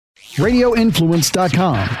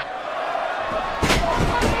RadioInfluence.com.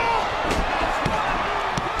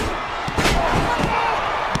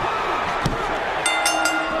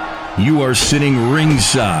 You are sitting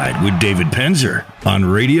ringside with David Penzer on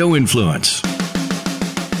Radio Influence.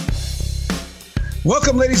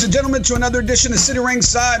 Welcome, ladies and gentlemen, to another edition of Sitting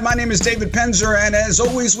Ringside. My name is David Penzer, and as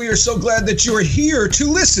always, we are so glad that you are here to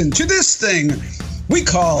listen to this thing we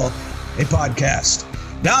call a podcast.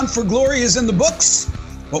 Bound for Glory is in the books,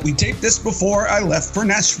 but we taped this before I left for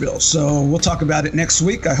Nashville, so we'll talk about it next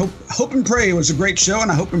week. I hope and pray it was a great show,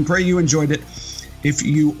 and I hope and pray you enjoyed it if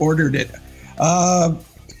you ordered it.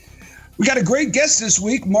 We got a great guest this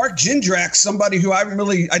week, Mark Jindrak, somebody who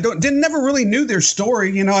never really knew their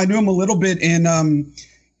story. You know, I knew him a little bit in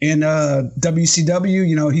WCW.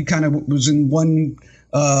 You know, he kind of was in one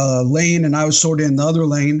lane, and I was sort of in the other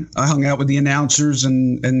lane. I hung out with the announcers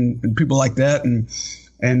and people like that, and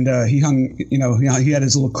he hung. You know, he had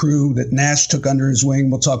his little crew that Nash took under his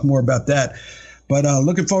wing. We'll talk more about that. But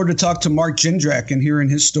looking forward to talk to Mark Jindrak and hearing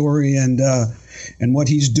his story and what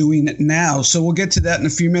he's doing now. So we'll get to that in a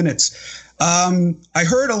few minutes. I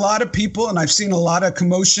heard a lot of people, and I've seen a lot of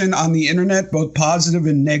commotion on the internet, both positive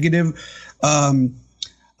and negative,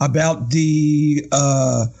 about the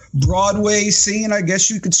Broadway scene. I guess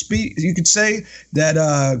you could say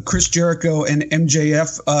that Chris Jericho and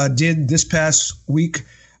MJF did this past week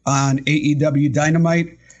on AEW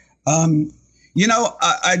Dynamite. You know,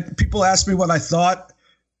 people ask me what I thought.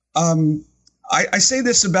 I say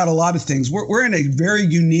this about a lot of things. We're in a very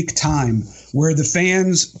unique time where the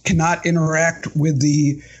fans cannot interact with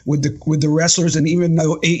the wrestlers, and even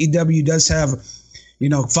though AEW does have,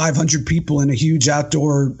 500 people in a huge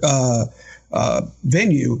outdoor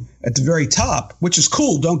venue at the very top, which is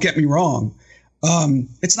cool. Don't get me wrong.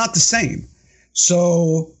 It's not the same.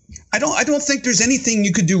 So I don't think there's anything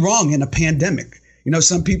you could do wrong in a pandemic. You know,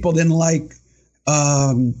 some people didn't like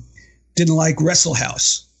Wrestle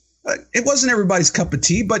House. It wasn't everybody's cup of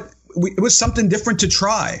tea, but it was something different to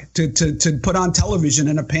try to put on television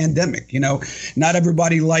in a pandemic. You know, not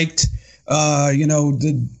everybody liked,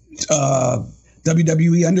 the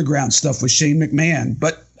WWE Underground stuff with Shane McMahon,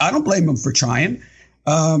 but I don't blame them for trying.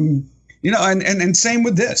 And same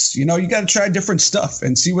with this. You know, you got to try different stuff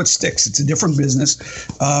and see what sticks. It's a different business.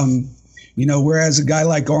 Whereas a guy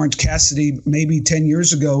like Orange Cassidy, maybe 10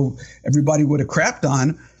 years ago, everybody would have crapped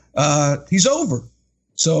on. He's over.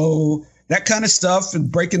 So that kind of stuff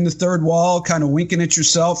and breaking the third wall, kind of winking at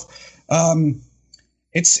yourself.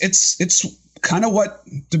 It's kind of what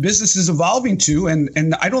the business is evolving to.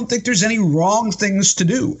 And I don't think there's any wrong things to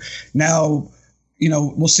do. Now,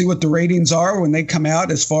 we'll see what the ratings are when they come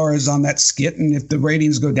out as far as on that skit. And if the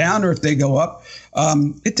ratings go down or if they go up,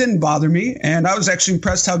 it didn't bother me. And I was actually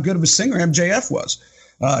impressed how good of a singer MJF was.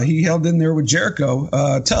 He held in there with Jericho,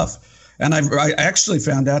 tough. And I actually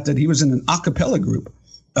found out that he was in an a cappella group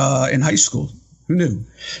in high school. Who knew?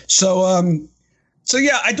 So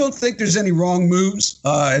yeah, I don't think there's any wrong moves,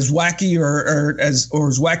 as wacky or as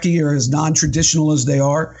wacky or as non-traditional as they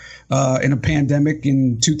are in a pandemic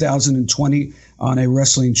in 2020 on a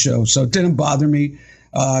wrestling show. So it didn't bother me.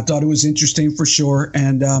 I thought it was interesting for sure,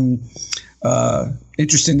 and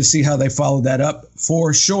interesting to see how they followed that up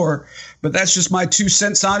for sure. But that's just my 2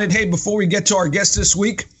 cents on it. Hey, before we get to our guest this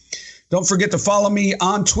week, don't forget to follow me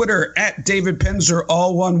on Twitter at David Penzer,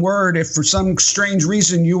 all one word. If for some strange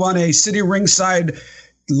reason you want a City Ringside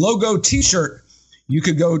logo t-shirt, you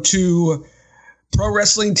could go to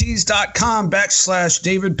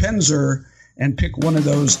ProWrestlingTees.com/David Penzer and pick one of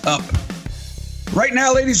those up. Right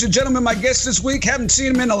now, ladies and gentlemen, my guest this week, haven't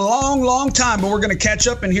seen him in a long, long time, but we're going to catch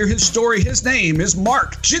up and hear his story. His name is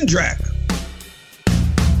Mark Jindrak.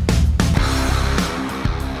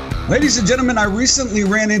 Ladies and gentlemen, I recently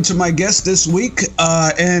ran into my guest this week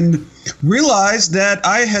and realized that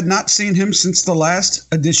I had not seen him since the last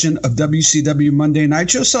edition of WCW Monday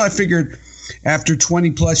Night Show. So I figured after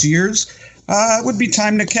 20 plus years, it would be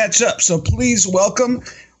time to catch up. So please welcome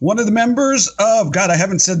one of the members of, God, I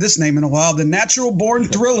haven't said this name in a while, the Natural Born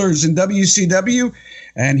Thrillers in WCW.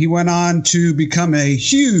 And he went on to become a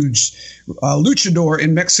huge luchador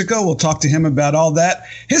in Mexico. We'll talk to him about all that.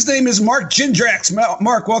 His name is Mark Jindrak.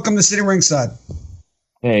 Mark, welcome to City Ringside.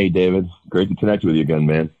 Hey, David. Great to connect with you again,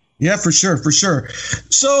 man. Yeah, for sure, for sure.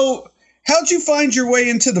 So how'd you find your way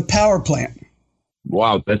into the power plant?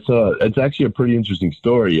 Wow, that's actually a pretty interesting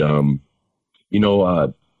story. I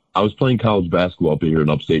was playing college basketball up here in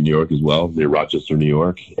upstate New York as well, near Rochester, New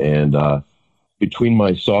York. And between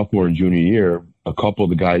my sophomore and junior year, a couple of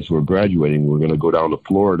the guys who were graduating were going to go down to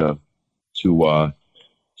Florida to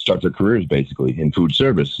start their careers, basically, in food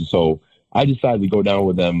service. So I decided to go down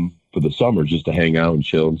with them for the summer just to hang out and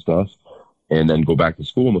chill and stuff, and then go back to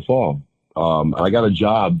school in the fall. I got a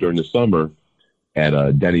job during the summer at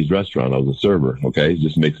a Denny's restaurant. I was a server, okay?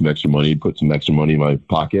 Just make some extra money, put some extra money in my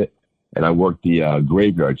pocket, and I worked the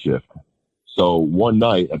graveyard shift. So one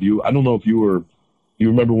night, I don't know if you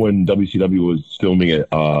remember when WCW was filming at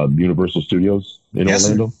Universal Studios in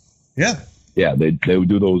Orlando? Sir. Yeah. Yeah, they would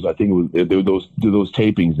do those. I think they would do those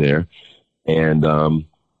tapings there, and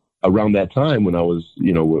around that time when I was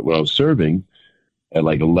serving at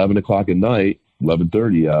like 11 o'clock at night,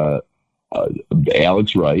 11:30,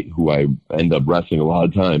 Alex Wright, who I end up wrestling a lot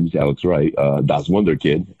of times, Alex Wright, Das Wonder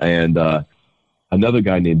Kid, and another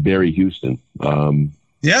guy named Barry Houston. I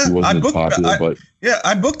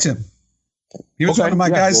booked him. He was one of my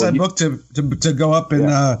guys I booked to go up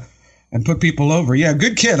and put people over. Yeah,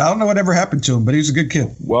 good kid. I don't know whatever happened to him, but he was a good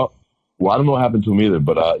kid. Well, I don't know what happened to him either,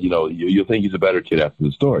 but you'll think he's a better kid after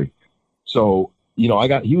the story. So, he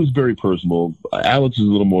was very personal. Alex was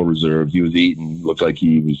a little more reserved. He was eating, looked like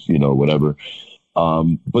he was, whatever.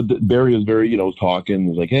 But Barry was very, talking. He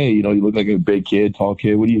was like, hey, you look like a big kid, tall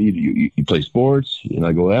kid. What do you play sports? And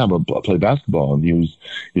I go, yeah, I play basketball. And he was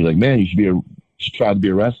like, man, you should try to be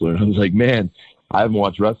a wrestler. And I was like, man, I haven't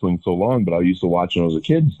watched wrestling so long, but I used to watch when I was a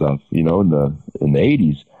kid and stuff, in the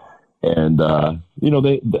 80s. And,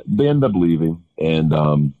 they ended up leaving.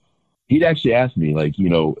 And he'd actually asked me, like,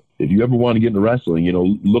 if you ever want to get into wrestling,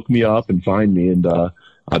 look me up and find me, and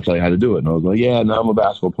I'll tell you how to do it. And I was like, yeah, now I'm a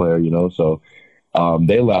basketball player, So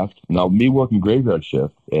they left. Now, me working graveyard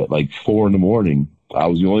shift at like 4 a.m, I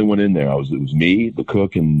was the only one in there. It was me, the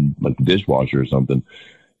cook, and like the dishwasher or something.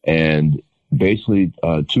 And basically,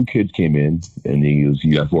 2 kids came in, and he goes,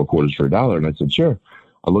 you got 4 quarters for $1. And I said, sure.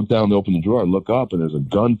 I look down to open the drawer. I look up, and there's a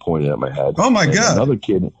gun pointed at my head. Oh, my God.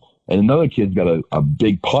 Another kid's got a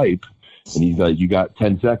big pipe, and he's like, you got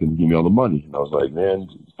 10 seconds. Give me all the money. And I was like, man,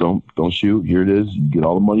 don't shoot. Here it is. You get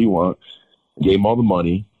all the money you want. I gave him all the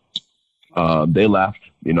money. They left,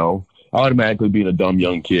 automatically being a dumb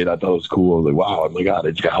young kid. I thought it was cool. I was like, wow, oh my God,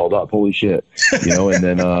 I just got held up. Holy shit. And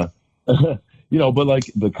then, but like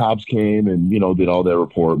the cops came and, did all their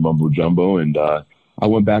report, mumbo jumbo. And, I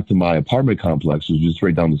went back to my apartment complex, which was just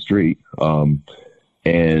right down the street. And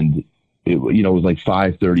it was like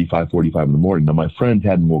 5:30, 5:45 in the morning. Now my friends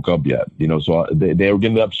hadn't woke up yet, so they were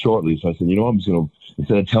getting up shortly. So I said, I'm just going to,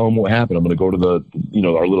 instead of telling them what happened, I'm going to go to the,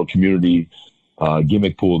 our little community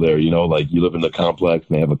gimmick pool there, like you live in the complex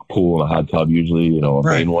and they have a pool and a hot tub usually, a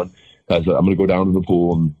main one. So I said, I'm going to go down to the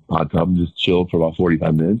pool and hot tub and just chill for about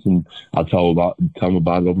 45 minutes, and I'll tell them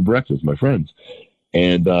about it over breakfast, my friends.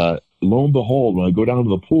 And lo and behold, when I go down to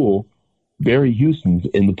the pool, Barry Houston's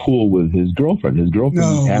in the pool with his girlfriend. His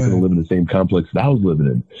girlfriend happened to live in the same complex that I was living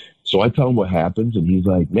in. So I tell him what happens, and he's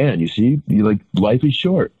like, man, you see, life is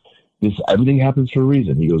short. Everything happens for a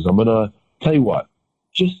reason. He goes, I'm going to tell you what,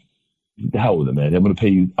 just the hell with it, man. I'm going to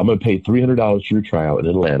pay $300 for your tryout in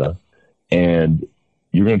Atlanta, and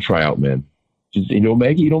you're going to try out, man. Just, you don't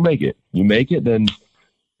make it, you don't make it. You make it, then,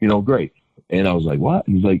 great. And I was like, what?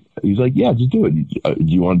 He's like, yeah, just do it. Do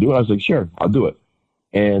you want to do it? I was like, sure, I'll do it.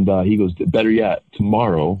 And he goes, better yet,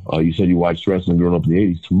 tomorrow, you said you watched wrestling growing up in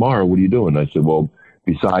the 80s. Tomorrow, what are you doing? I said, well,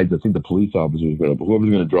 besides, I think the police officers, whoever's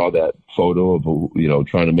going to draw that photo of,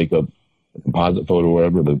 trying to make a composite photo or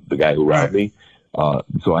whatever, the guy who robbed me.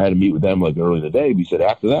 So I had to meet with them like early in the day. We said,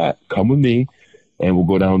 after that, come with me and we'll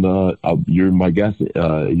go down to, you're my guest at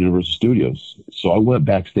Universal Studios. So I went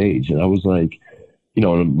backstage and I was like,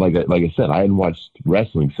 like I said, I hadn't watched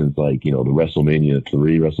wrestling since the WrestleMania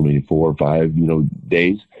 3, WrestleMania 4 or 5,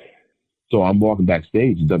 days. So I'm walking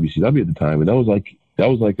backstage in WCW at the time, and that was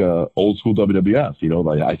like a old school WWF.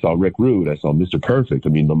 Like I saw Rick Rude, I saw Mr. Perfect. I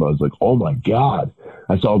was like, oh my God,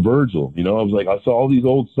 I saw Virgil. I was like, I saw all these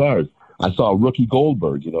old stars. I saw Rookie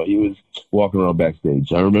Goldberg. He was walking around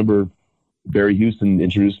backstage. I remember Barry Houston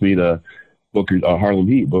introduced me to Booker, Harlem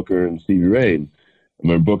Heat, Booker and Stevie Ray. I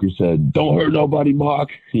remember Booker said, don't hurt nobody, Mark,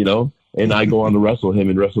 and I go on to wrestle him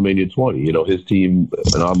in WrestleMania 20. His team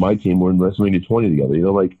and my team were in WrestleMania 20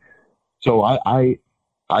 together, so I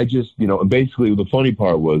just, and basically the funny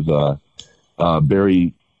part was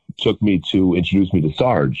Barry took me to introduce me to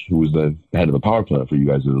Sarge, who was the head of the power plant, for you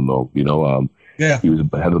guys who don't know, he was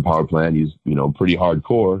the head of the power plant. He's, pretty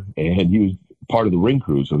hardcore, and he was part of the ring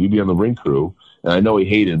crew. So he'd be on the ring crew, and I know he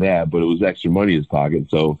hated that, but it was extra money in his pocket.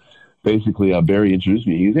 So basically, Barry introduced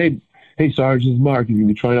me. He goes, hey, Sarge, this is Mark. He's going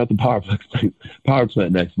to be trying out the power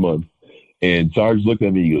plant next month. And Sarge looked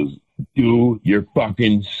at me. He goes, do your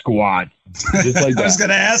fucking squat. Just like that. I was going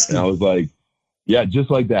to ask him. And I was like, yeah, just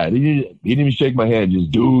like that. He didn't even shake my hand. Just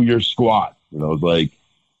do your squat. And I was like,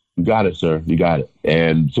 You got it, sir. You got it.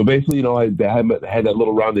 And so basically, you know, I had that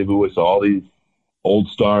little rendezvous with all these old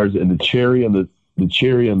stars, and the cherry on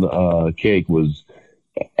the cake was,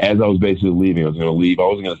 as I was basically leaving, I was going to leave. I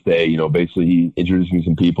wasn't going to stay. You know, basically he introduced me to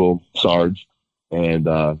some people, Sarge, and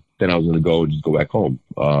then I was going to go and just go back home.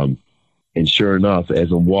 And sure enough,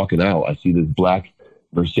 as I'm walking out, I see this black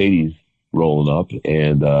Mercedes rolling up,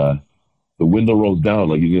 and the window rolls down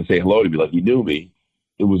like he's going to say hello to me, like he knew me.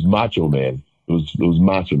 It was Macho Man. It was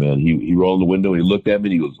Macho Man. He rolled in the window and he looked at me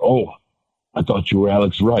and he goes, "Oh, I thought you were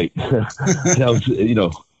Alex Wright." And I was, you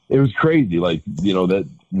know, it was crazy. Like, you know, that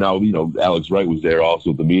now, you know, Alex Wright was there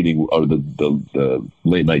also at the meeting or the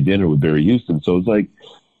late night dinner with Barry Houston. So it's like,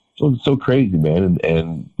 it's so crazy, man.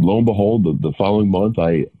 And lo and behold, the following month,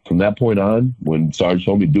 from that point on, when Sarge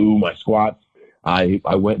told me to do my squats, I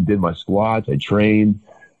went and did my squats. I trained.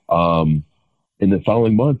 In the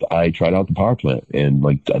following month, I tried out the power plant, and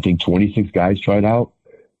like I think 26 guys tried out.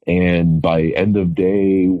 And by end of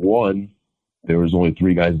day one, there was only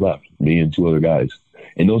 3 guys left, me and 2 other guys.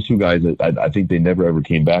 And those 2 guys, I think they never ever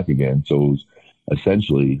came back again. So it was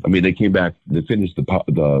essentially, I mean, they came back, they finished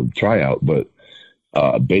the tryout, but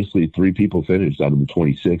basically 3 people finished out of the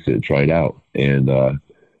 26 that had tried out. And,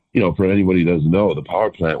 you know, for anybody who doesn't know, the power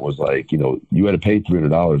plant was like, you know, you had to pay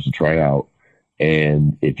 $300 to try out.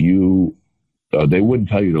 And if you, they wouldn't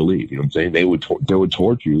tell you to leave. You know what I'm saying? They would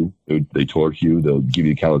torch you. They torch you. They'll give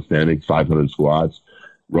you calisthenics, 500 squats,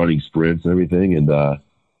 running sprints and everything. And,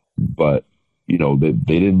 but, you know, they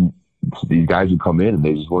didn't, these guys would come in and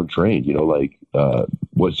they just weren't trained. You know, like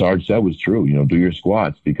what Sarge said was true. You know, do your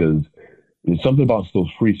squats, because there's something about those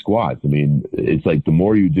free squats. I mean, it's like the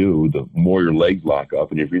more you do, the more your legs lock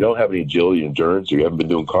up. And if you don't have any agility, endurance, or you haven't been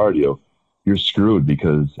doing cardio, you're screwed,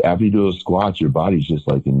 because after you do those squats, your body's just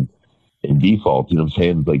like in default. You know what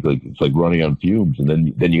I'm saying? It's like running on fumes. And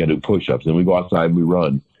then you got to do push-ups. And we go outside and we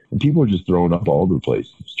run. And people are just throwing up all over the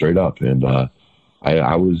place, straight up. And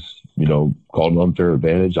I was, you know, called an unfair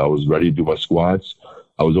advantage. I was ready to do my squats.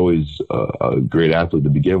 I was always a great athlete to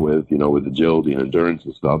begin with, you know, with agility and endurance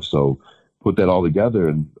and stuff. So put that all together,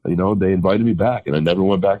 and, you know, they invited me back, and I never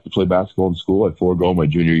went back to play basketball in school. I forego my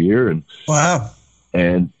junior year, and wow.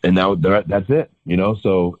 And now that's it, you know.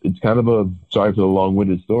 So it's kind of sorry for the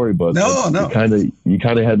long-winded story, but no. You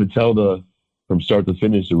kind of had to tell from start to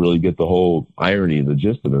finish to really get the whole irony and the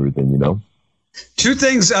gist of everything, you know. 2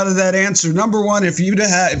 things out of that answer. Number one, if you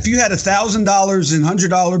had $1,000 in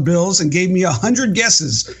 $100 bills and gave me 100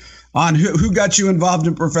 guesses on who got you involved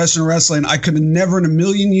in professional wrestling, I could have never in a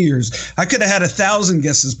million years. I could have had 1,000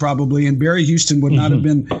 guesses probably, and Barry Houston would not have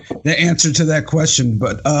been the answer to that question.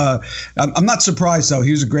 But I'm not surprised, though.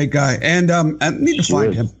 He was a great guy, and I need to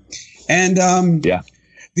find him. And yeah.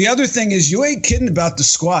 The other thing is, you ain't kidding about the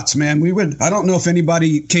squats, man. I don't know if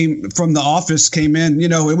anybody came from the office came in. You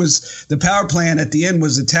know, it was the power plant at the end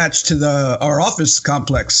was attached to our office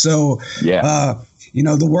complex. So yeah. You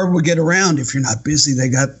know, the word would get around, if you're not busy, they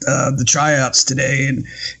got the tryouts today. And,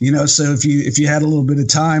 you know, so if you had a little bit of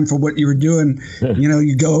time for what you were doing, you know,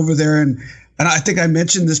 you go over there. And I think I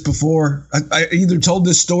mentioned this before. I either told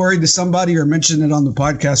this story to somebody or mentioned it on the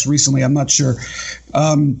podcast recently. I'm not sure.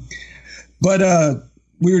 But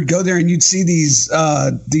we would go there and you'd see these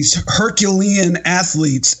Herculean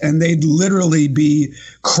athletes, and they'd literally be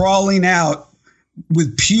crawling out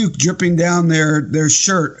with puke dripping down their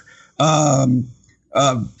shirt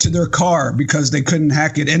to their car because they couldn't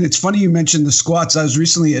hack it. And it's funny you mentioned the squats. I was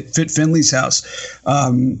recently at Fit Finley's house,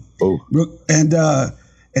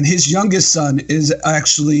 and his youngest son is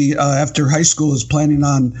actually after high school is planning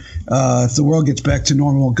on, if the world gets back to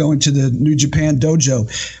normal, going to the New Japan dojo.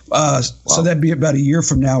 So that'd be about a year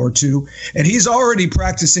from now or 2. And he's already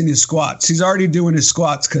practicing his squats. He's already doing his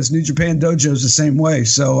squats because New Japan dojo is the same way.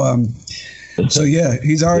 So yeah,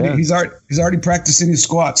 he's already practicing his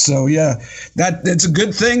squats. So yeah, that's a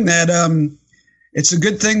good thing that it's a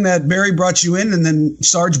good thing that Barry brought you in, and then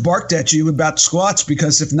Sarge barked at you about squats,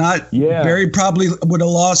 because if not, Barry probably would have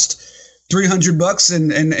lost $300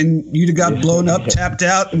 and you'd have got blown up, tapped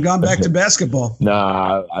out, and gone back to basketball.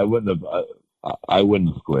 Nah, I wouldn't have. I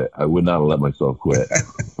wouldn't have quit. I would not have let myself quit.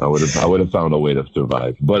 I would have found a way to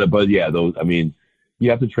survive. But yeah, those. I mean, you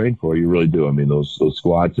have to train for it. You really do. I mean, those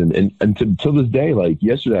squats and to this day, like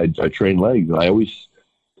yesterday, I trained legs, and I always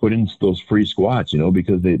put in those free squats, you know,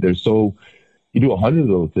 because they're so. You do 100 of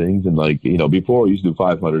those things, and like, you know, before I used to do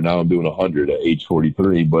 500. Now I'm doing 100 at age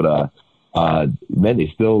 43. But man, they're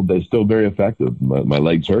still very effective. My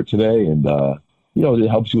legs hurt today, and you know, it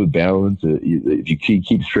helps you with balance. If you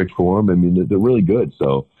keep strict form, I mean, they're really good.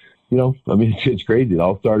 So, you know, I mean, it's crazy. It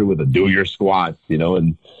all started with do your squats, you know,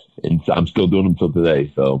 and I'm still doing them till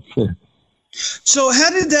today. So. So how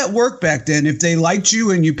did that work back then? If they liked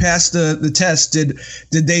you and you passed the test, did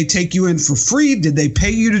they take you in for free? Did they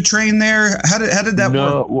pay you to train there? How did that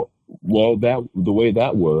work? Well, the way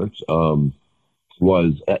that worked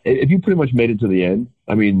was if you pretty much made it to the end.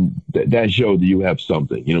 I mean, that showed that you have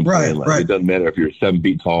something. You know what I'm saying? Like, right. It doesn't matter if you're 7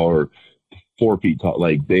 feet tall or 4 feet tall.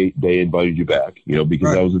 Like they invited you back. You know,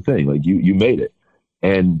 because that was the thing. Like you made it.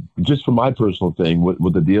 And just for my personal thing,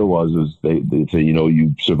 what the deal was they say, you know,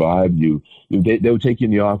 you survived. They would take you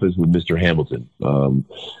in the office with Mr. Hamilton,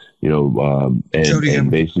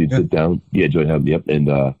 and basically sit down. Yeah, Jody Hamilton. Yep.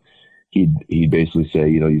 And he'd basically say,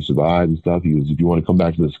 you know, you survived and stuff. He goes, if you want to come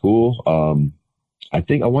back to the school, I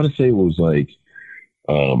want to say it was like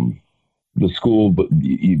the school, but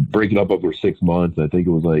you break it up over 6 months. I think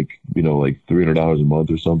it was like, you know, like $300 a month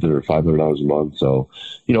or something, or $500 a month. So,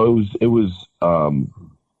 you know, it was,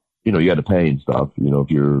 you know, you had to pay and stuff, you know,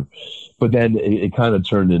 but then it kind of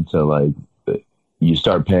turned into like, you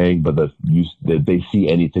start paying, but they see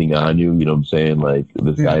anything on you, you know what I'm saying? Like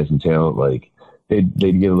this guy has some talent, like they'd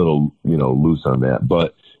get a little, you know, loose on that.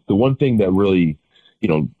 But the one thing that really, you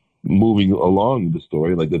know, moving along the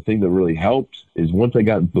story, like the thing that really helped is once I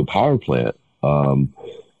got into the power plant,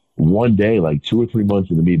 one day, like 2 or 3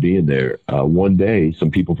 months into me being there, one day,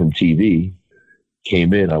 some people from TV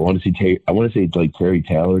came in. I want to say like Terry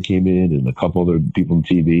Taylor came in and a couple other people from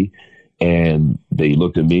TV, and they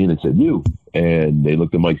looked at me and they said, you, and they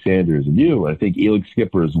looked at Mike Sanders and you, and I think Elix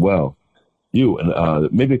Skipper as well, you,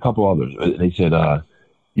 and maybe a couple others. And they said,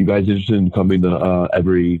 you guys interested in coming to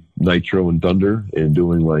every Nitro and Thunder and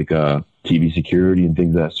doing like TV security and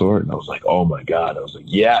things of that sort? And I was like, oh my God. I was like,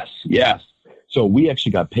 yes. So we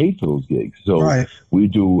actually got paid for those gigs. So we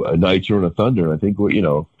do a Nitro and a Thunder. I think we're, you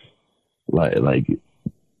know, like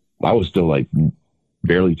I was still like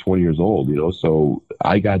barely 20 years old, you know, so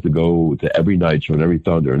I got to go to every Nitro and every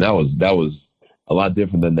Thunder. And that was a lot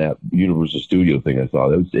different than that Universal Studio thing I saw.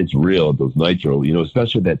 It's real, those Nitro, you know,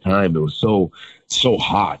 especially at that time. It was so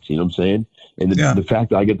hot, you know what I'm saying? And the fact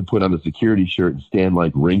that I get to put on a security shirt and stand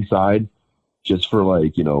like ringside just for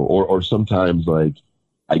like, you know, or sometimes like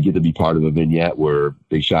I get to be part of a vignette where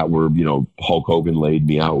they shot where, you know, Hulk Hogan laid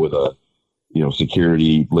me out with a, you know,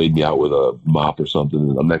 security laid me out with a mop or something,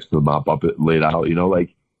 and I'm next to the mop up it laid out, you know,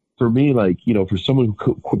 like for me, like, you know, for someone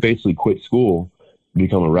who basically quit school,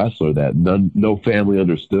 become a wrestler that no family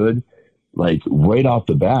understood, like right off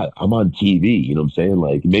the bat, I'm on TV, you know what I'm saying?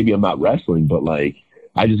 Like maybe I'm not wrestling, but like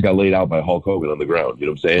I just got laid out by Hulk Hogan on the ground, you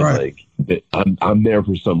know what I'm saying? Right. Like I'm there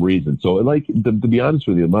for some reason. So like to be honest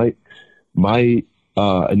with you, my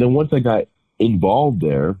and then once I got involved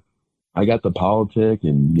there, I got the politic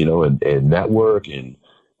and, you know, and network and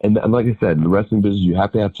like I said, in the wrestling business, you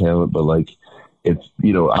have to have talent, but like it's,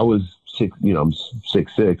 you know, I was I'm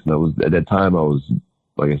 6'6", and I was at that time I was,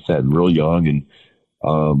 like I said, real young and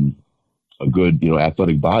a good, you know,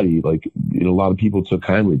 athletic body. Like, you know, a lot of people took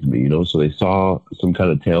kindly to me, you know, so they saw some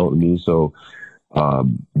kind of talent in me. So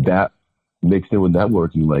that mixed in with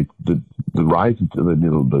networking, like the rise to the,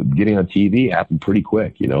 you know, the getting on TV happened pretty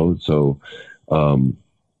quick, you know. So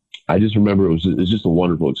I just remember it was just a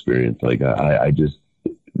wonderful experience. Like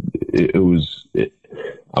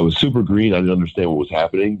I was super green. I didn't understand what was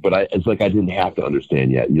happening, but it's like I didn't have to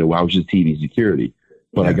understand yet. You know, I was just TV security,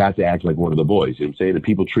 but I got to act like one of the boys. You know what I'm saying? And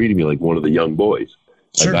people treated me like one of the young boys.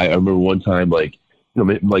 Sure. Like I remember one time, like, you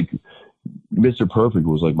know, like Mr. Perfect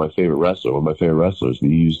was like my favorite wrestler, one of my favorite wrestlers. We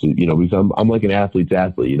used to, you know, because I'm like an athlete's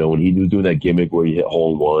athlete. You know, when he was doing that gimmick where you hit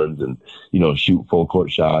hole-in-ones and, you know, shoot full court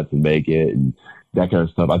shots and make it and that kind of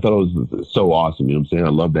stuff, I thought it was so awesome. You know what I'm saying? I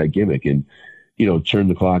love that gimmick. And, you know, turn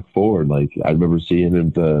the clock forward. Like I remember seeing him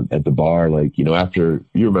at the bar, like, you know, after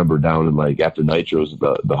you remember down in like after Nitros,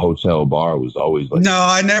 the hotel bar was always like. No,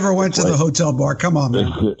 I never went to the hotel bar. Come on,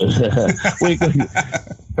 man. Wait,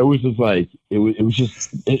 it was just like it was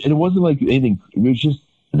just it wasn't like anything. It was just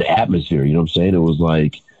the atmosphere. You know what I'm saying? It was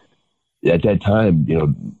like at that time, you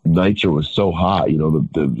know, Nitro was so hot. You know,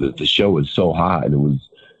 the show was so hot, and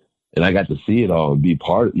I got to see it all and be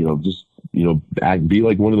part. You know, just be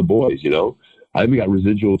like one of the boys. You know. I even got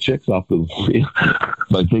residual chicks off the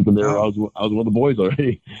like thinking I was one of the boys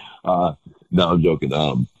already. No, I'm joking.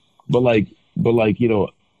 But like, you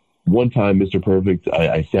know, one time, Mr. Perfect,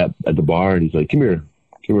 I sat at the bar and he's like, come here,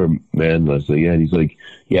 man. And I was like, yeah. And he's like,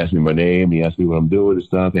 he asked me my name. He asked me what I'm doing and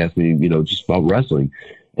stuff. He asked me, you know, just about wrestling.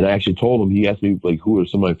 And I actually told him, he asked me like, who are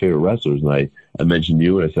some of my favorite wrestlers? And I mentioned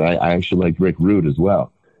you. And I said, I actually like Rick Rude as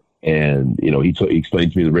well. And, you know, he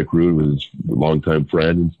explained to me that Rick Rude was his longtime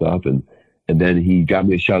friend and stuff. And then he got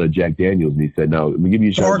me a shot of Jack Daniels, and he said, "Now, let me give you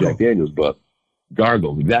a shot of Jack Daniels, but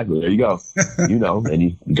gargle." Exactly. There you go. You know, and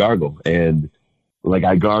he gargle. And like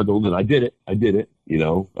I gargled and I did it, you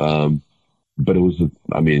know. But it was,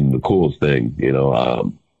 the coolest thing, you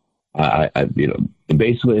know. And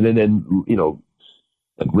basically, and then, you know,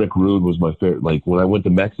 like Rick Rude was my favorite. Like when I went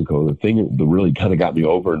to Mexico, the thing that really kind of got me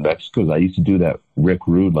over in Mexico is I used to do that Rick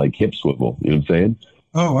Rude, like hip swivel, you know what I'm saying?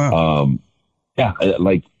 Oh, wow. Yeah,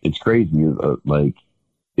 like it's crazy. Like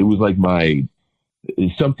it was like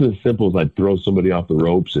it's something as simple as I'd throw somebody off the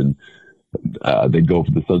ropes and they'd go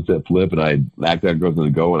for the sunset flip and I'd act like I was going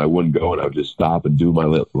to go and I wouldn't go and I would just stop and do my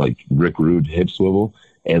like Rick Rude hip swivel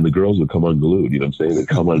and the girls would come unglued, you know what I'm saying? They'd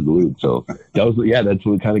come unglued. So that's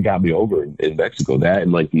what kind of got me over in Mexico. That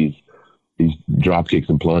and like these drop kicks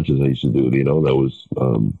and planches I used to do, you know, that was,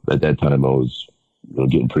 at that time I was, you know,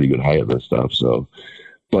 getting pretty good height of that stuff. So,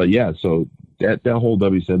 but yeah, so that whole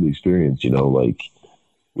WCW experience, you know, like,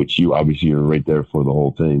 which you obviously you're right there for the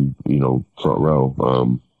whole thing, you know, front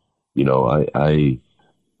row. You know, it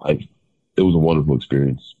was a wonderful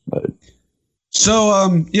experience.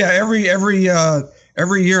 So,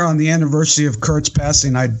 every year on the anniversary of Kurt's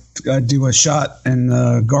passing, I'd do a shot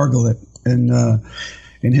and gargle it in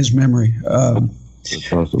his memory.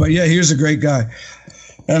 That's awesome. But yeah, he was a great guy,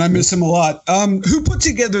 and I miss him a lot. Who put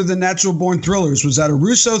together the Natural Born Thrillers? Was that a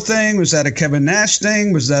Russo thing? Was that a Kevin Nash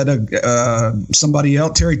thing? Was that a somebody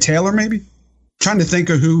else, Terry Taylor maybe? Trying to think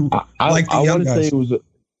of who liked the young guys.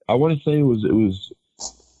 I want to say it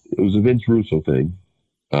was a Vince Russo thing.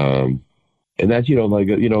 And that's, you know, like,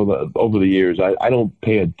 you know, over the years, I don't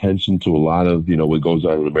pay attention to a lot of, you know, what goes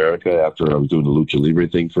on in America after I was doing the Lucha Libre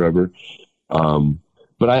thing forever.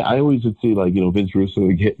 But I always would see, like, you know, Vince Russo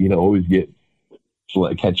would get, you know, always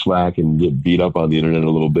catch flack and get beat up on the internet a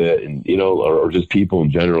little bit and, you know, or just people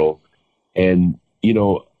in general. And, you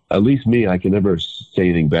know, at least me, I can never say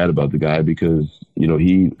anything bad about the guy because, you know,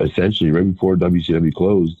 he essentially, right before WCW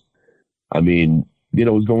closed, I mean, you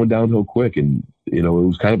know, it was going downhill quick. And, you know, it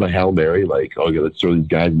was kind of a Hail Mary, like, oh, yeah, let's throw these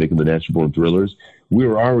guys making the Natural Born Thrillers. We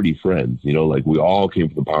were already friends, you know, like we all came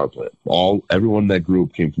from the power plant. Everyone in that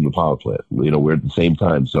group came from the power plant. You know, we're at the same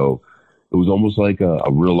time. So it was almost like a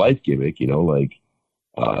real life gimmick, you know, like,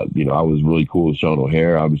 you know, I was really cool with Sean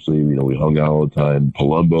O'Hare. Obviously, you know, we hung out all the time.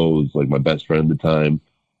 Palumbo was like my best friend at the time.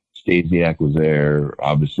 Stasiak was there.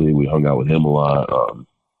 Obviously, we hung out with him a lot.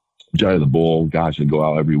 Johnny the Bull, gosh, I'd go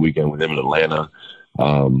out every weekend with him in Atlanta. There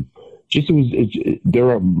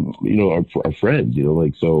are, you know, our friends, you know,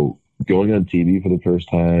 like, so going on TV for the first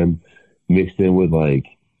time, mixed in with, like,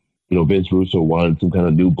 you know, Vince Russo wanted some kind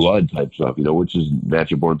of new blood type stuff, you know, which is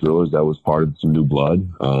Natural Born Thrillers. That was part of some new blood.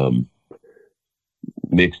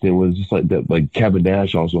 Mixed in with just like that, like Kevin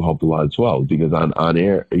Nash also helped a lot as well because on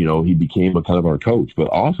air, you know, he became a kind of our coach,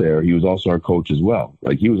 but off air, he was also our coach as well.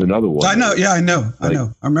 Like he was another one. I know. Yeah, I know. Like, I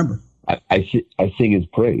know. I remember. I sing his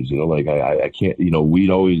praise, you know, like I can't, you know, we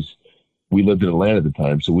lived in Atlanta at the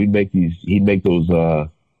time. So he'd make those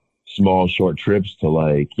small short trips to,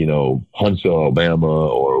 like, you know, Huntsville, Alabama,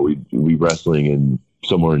 or we wrestling in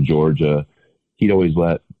somewhere in Georgia. He'd always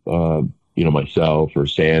let, you know, myself or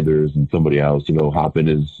Sanders and somebody else, you know, hop in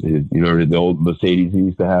his you know, the old Mercedes he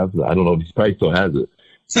used to have. I don't know if he probably still has it.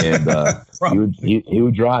 And he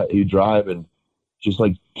would drive and just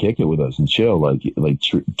like kick it with us and chill, like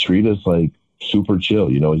treat us like super chill.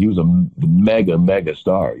 You know, he was a mega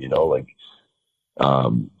star, you know, like,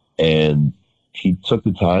 and he took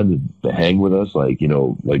the time to hang with us, like, you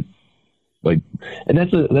know, like, and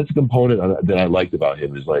that's a component that I liked about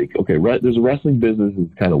him is like, okay, there's a wrestling business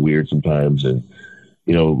that's kind of weird sometimes, and,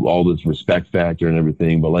 you know, all this respect factor and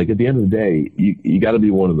everything, but like at the end of the day, you got to be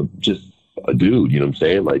one of them, just a dude, you know what I'm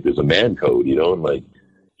saying? Like there's a man code, you know, and like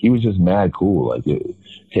he was just mad cool. Like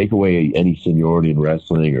take away any seniority in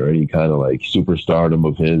wrestling or any kind of like superstardom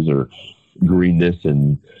of his or greenness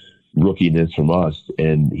and rookiness from us,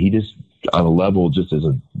 and he just, on a level, just as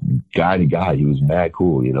a guy to guy, he was mad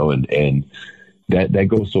cool, you know, and that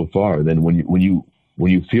goes so far. Then when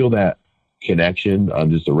you feel that connection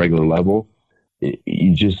on just a regular level,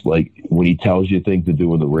 you just, like, when he tells you things to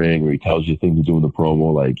do in the ring or he tells you things to do in the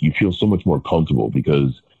promo, like, you feel so much more comfortable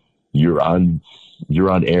because you're on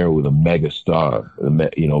air with a mega star,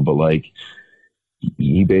 you know. But like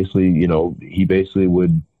he basically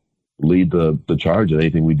would lead the charge in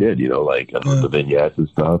anything we did, you know, like the vignettes and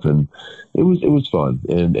stuff, and it was fun.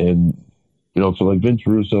 And you know, for like Vince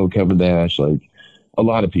Russo, Kevin Nash, like a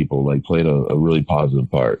lot of people like played a really positive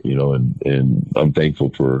part, you know, and I'm thankful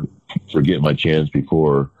for getting my chance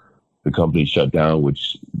before the company shut down,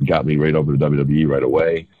 which got me right over to WWE right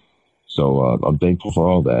away. So I'm thankful for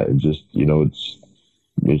all that, and just, you know,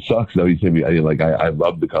 it sucks though. I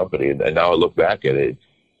love the company, and now I look back at it,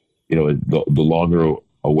 you know, the longer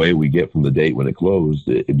away we get from the date when it closed,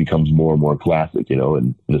 it becomes more and more classic,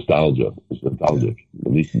 and nostalgia. It's nostalgic.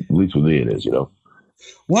 At least with me it is,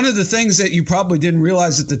 One of the things that you probably didn't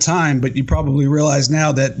realize at the time, but you probably realize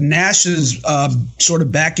now, that Nash is sort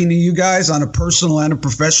of backing you guys on a personal and a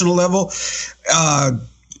professional level.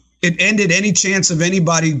 It ended any chance of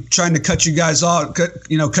anybody trying to cut you guys off,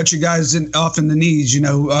 cut you guys off in the knees.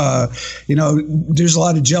 There's a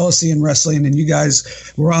lot of jealousy in wrestling, and you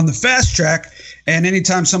guys were on the fast track. And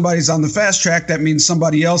anytime somebody's on the fast track, that means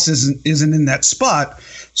somebody else isn't in that spot.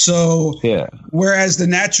 So, yeah. Whereas the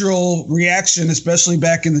natural reaction, especially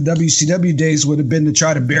back in the WCW days, would have been to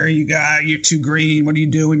try to bury you guys. You're too green. What are you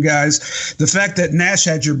doing, guys? The fact that Nash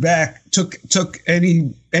had your back took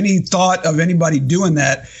any thought of anybody doing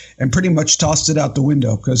that and pretty much tossed it out the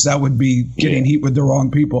window, because that would be getting heat with the wrong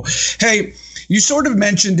people. Hey, you sort of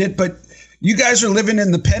mentioned it, but you guys are living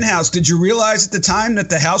in the penthouse. Did you realize at the time that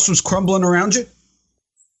the house was crumbling around you?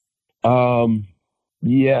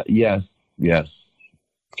 Yes,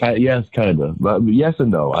 kind of. But yes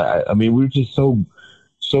and no. I mean, we were just so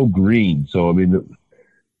green. So I mean,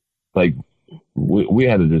 like we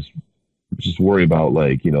had to just worry about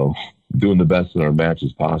doing the best in our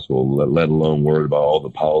matches possible, let alone worry about all the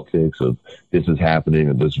politics of this is happening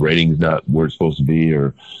or this rating's not where it's supposed to be,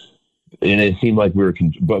 and it seemed like we were,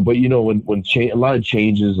 but when a lot of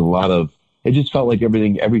changes, it just felt like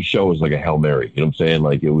every show was like a Hail Mary. You know what I'm saying?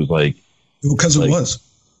 Like it was like, because it was.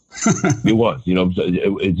 It was,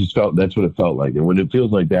 it just felt, that's what it felt like. And when it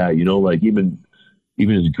feels like that, like even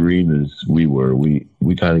as green as we were, we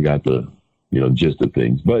kind of got the, gist of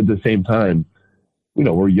things. But at the same time,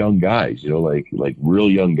 we're young guys, like real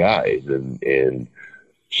young guys and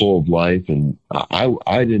full of life. And I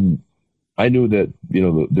knew that,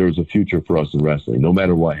 there was a future for us in wrestling, no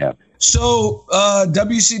matter what happened. So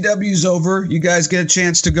WCW's over. You guys get a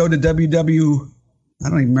chance to go to I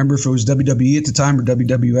don't even remember if it was WWE at the time or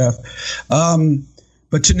WWF,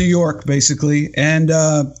 but to New York, basically. And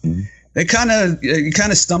they kind of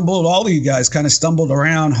stumbled, all of you guys kind of stumbled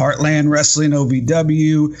around Heartland Wrestling,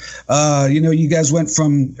 OVW. You guys went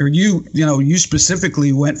from, or you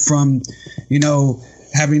specifically went from,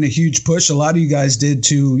 having a huge push. A lot of you guys did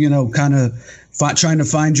to, kind of trying to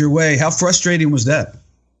find your way. How frustrating was that?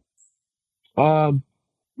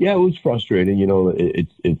 Yeah, it was frustrating.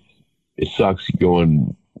 It sucks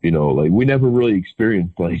going, we never really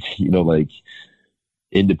experienced like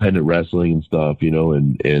independent wrestling and stuff,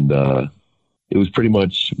 and it was pretty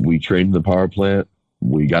much, we trained in the power plant,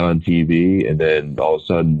 we got on TV, and then all of a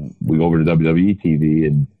sudden we go over to WWE TV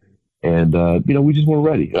and we just weren't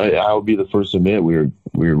ready. I would be the first to admit we were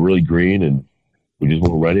really green and we just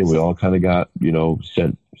weren't ready. And we all kind of got,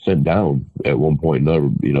 sent down at one point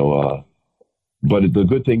or another, but the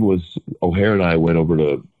good thing was O'Hare and I went over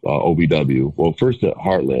to OVW. Well, first at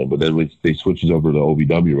Heartland, but then they switched us over to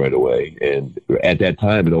OVW right away. And at that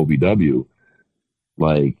time at OVW,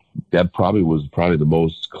 that was probably the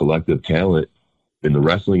most collective talent in the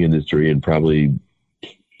wrestling industry in probably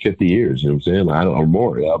 50 years. You know what I'm saying? Or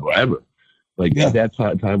more, ever. At that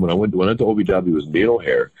time when I went to OVW, it was me and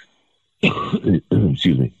O'Hare.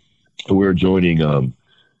 Excuse me. We were joining.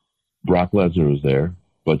 Brock Lesnar was there.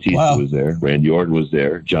 Batista was there. Randy Orton was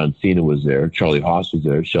there. John Cena was there. Charlie Haas was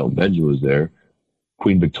there. Shelton Benjamin was there.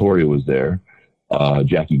 Queen Victoria was there.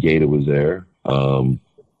 Jackie Gaeta was there.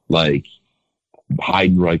 Heidenreich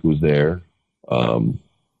was there. I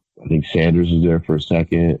think Sanders was there for a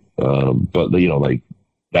second. But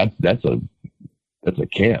that's a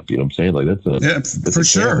camp. You know what I'm saying? That's for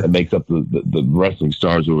sure. That makes up the wrestling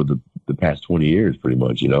stars over the past 20 years, pretty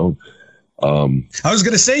much. I was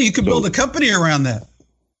going to say you could build a company around that.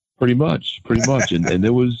 Pretty much. And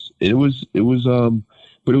it was, but it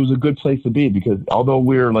was a good place to be, because although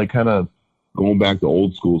we're kind of going back to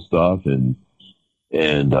old school stuff and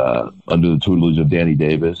under the tutelage of Danny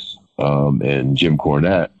Davis, and Jim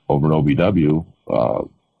Cornette over in OVW,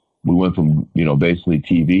 we went from, basically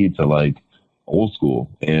TV to old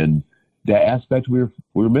school, and that aspect we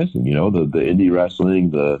were missing, the indie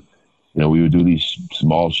wrestling, we would do these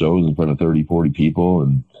small shows in front of 30, 40 people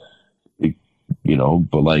and,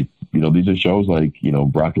 but these are shows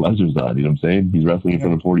Brock Lesnar's on, you know what I'm saying? He's wrestling in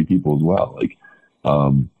front of 40 people as well.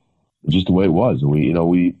 Just the way it was.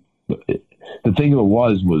 And the thing of it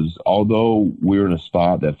was although we were in a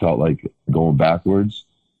spot that felt like going backwards,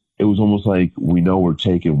 it was almost like we know we're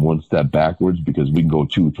taking one step backwards because we can go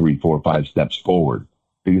 2, 3, 4, 5 steps forward.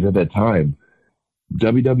 Because at that time,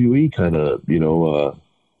 WWE kind of, they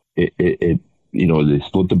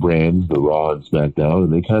split the brands, the Raw and SmackDown,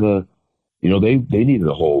 and they kind of, they needed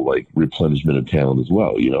a whole replenishment of talent as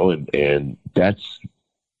well, and that's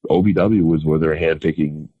OVW was where they're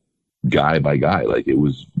handpicking guy by guy. Like, it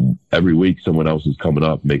was every week someone else was coming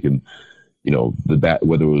up making, you know,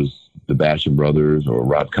 whether it was the Basham brothers or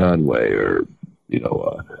Rob Conway or, you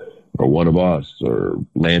know, or one of us or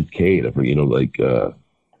Lance Cade, you know, like,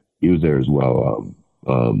 he was there as well.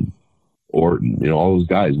 Orton, you know, all those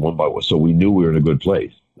guys one by one. So we knew we were in a good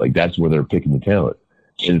place. Like, that's where they're picking the talent.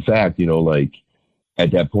 In fact, you know, like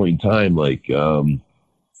at that point in time, like,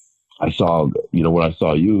 I saw, you know, when I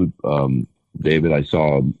saw you, David, I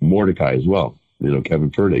saw Mordecai as well, you know,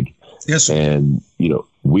 Kevin Fertig. Yes, sir. And, you know,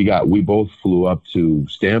 we both flew up to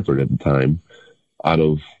Stanford at the time out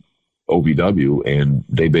of OVW, and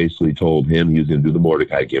they basically told him he was going to do the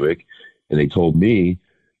Mordecai gimmick, and they told me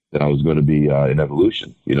that I was going to be in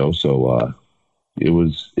Evolution, you know. So it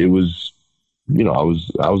was, you know, I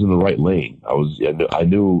was in the right lane. I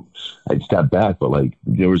knew I'd step back, but like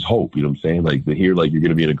there was hope, you know what I'm saying? Like to hear like you're going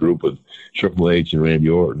to be in a group with Triple H and Randy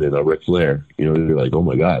Orton and Ric Flair, you know, you're like, oh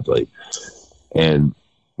my God, like, and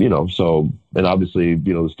you know, so, and obviously,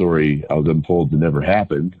 you know, the story I was told never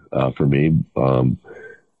happened for me,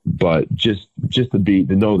 but just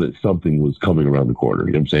to know that something was coming around the corner,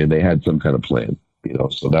 you know what I'm saying? They had some kind of plan, you know,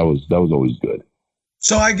 so that was always good.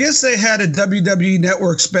 So I guess they had a WWE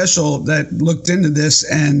Network special that looked into this,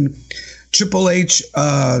 and Triple H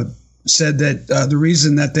said that the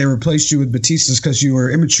reason that they replaced you with Batista is because you were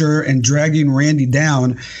immature and dragging Randy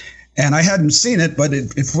down. And I hadn't seen it, but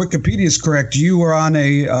if Wikipedia is correct, you were on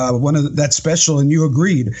one of that special, and you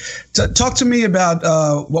agreed. Talk to me about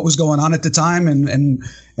what was going on at the time, and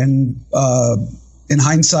in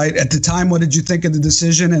hindsight, at the time, what did you think of the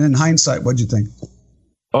decision? And in hindsight, what did you think?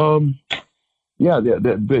 Yeah,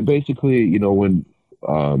 basically, you know, when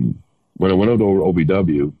I went over to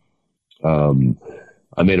OVW,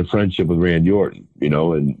 I made a friendship with Randy Orton, you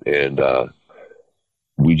know, and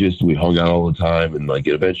we hung out all the time, and like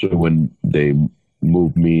eventually when they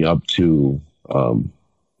moved me up to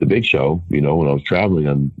the Big Show, you know, when I was traveling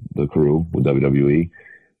on the crew with WWE,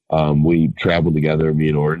 we traveled together, me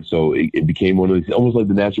and Orton. So it became one of these, almost like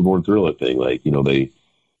the Natural Born Thriller thing. Like, you know, they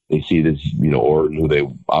see this, you know, Orton, who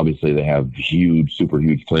they have huge, super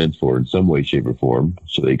huge plans for in some way, shape, or form.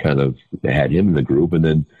 So they had him in the group, and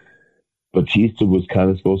then Batista was kind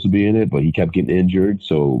of supposed to be in it, but he kept getting injured,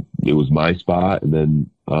 so it was my spot. And then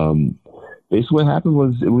basically what happened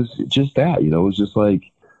was, it was just that, you know, it was just like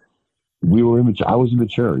we were immature. I was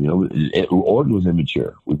immature, you know, Orton was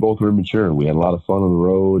immature. We both were immature, and we had a lot of fun on the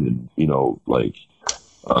road, and, you know, like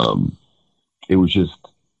it was just,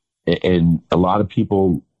 and a lot of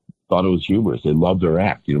people thought it was humorous. They loved our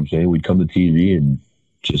act, you know what I'm saying? We'd come to TV and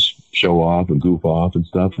just show off and goof off and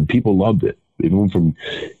stuff, and people loved it. Even from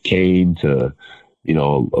Kane to, you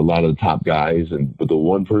know, a lot of the top guys, but the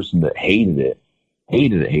one person that hated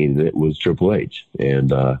it was Triple H.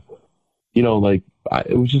 And, you know, like,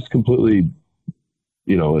 it was just completely,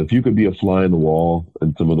 you know, if you could be a fly on the wall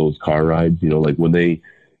in some of those car rides, you know, like when they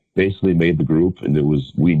basically made the group, and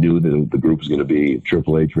we knew that the group was going to be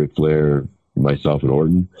Triple H, Ric Flair, myself, and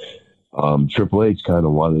Orton. Triple H kind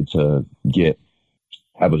of wanted to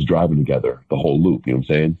have us driving together the whole loop, you know what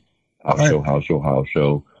I'm saying? House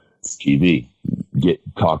show, TV, get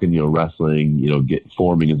talking, you know, wrestling, you know, get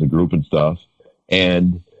forming as a group and stuff.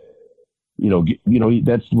 And, you know,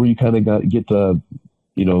 that's where you kind of get the,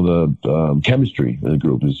 you know, the chemistry in the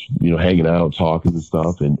group is, you know, hanging out, talking and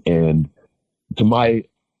stuff. And to my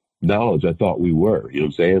knowledge, I thought we were, you know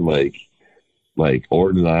what I'm saying? Like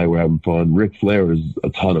Orton and I were having fun. Ric Flair was a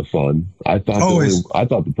ton of fun. I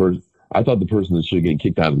thought the person that should get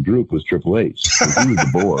kicked out of the group was Triple H. He was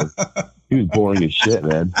a bore. He was boring as shit,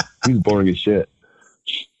 man. He was boring as shit.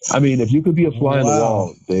 I mean, if you could be a fly on the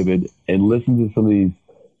wall, David, and listen to some of these,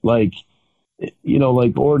 like, you know,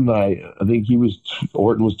 like Orton and I think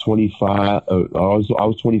Orton was 25. I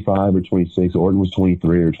was 25 or 26. Orton was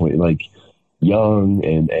 23 or 20, like young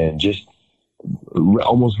and just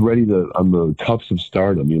almost ready on the cups of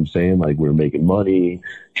stardom. You know what I'm saying? Like, we're making money,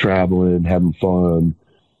 traveling, having fun.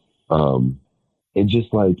 And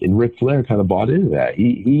just like, and Ric Flair kind of bought into that.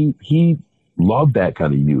 He loved that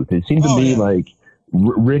kind of youth. It seemed to me like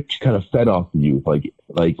Rick kind of fed off the youth.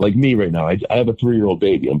 Like me right now, I have a 3-year-old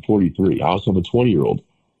baby. I'm 43. I also have a 20-year-old.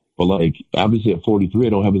 But like, obviously at 43, I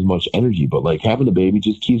don't have as much energy, but like having a baby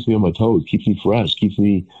just keeps me on my toes, keeps me fresh, keeps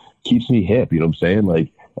me hip. You know what I'm saying?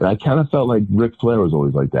 Like, and I kind of felt like Ric Flair was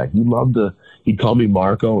always like that. He'd call me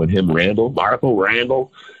Marco and him Randall,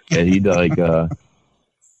 and he'd like,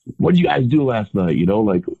 what did you guys do last night? You know,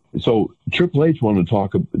 like, so Triple H wanted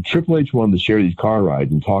to share these car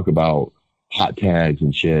rides and talk about hot tags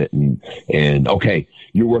and shit. And okay,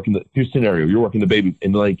 you're working the baby.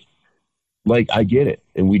 And like, like, I get it.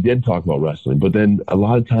 And we did talk about wrestling, but then a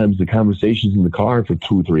lot of times the conversations in the car for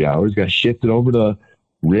 2 or 3 hours got shifted over to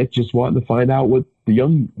Rick just wanting to find out what the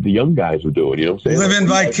young guys were doing. You know what I'm saying? Living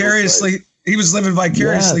vicariously. He was living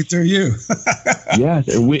vicariously through you. Yes.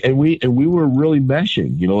 And we were really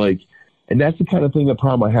meshing, you know, like, and that's the kind of thing, the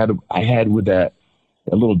problem I had with that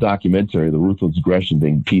little documentary, the Ruthless Aggression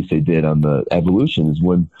thing piece they did on the Evolution, is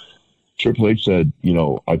when Triple H said, you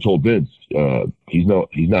know, I told Vince, he's not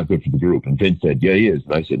good for the group. And Vince said, yeah, he is.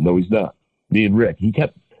 And I said, no, he's not. Me and Rick.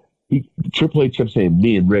 Triple H kept saying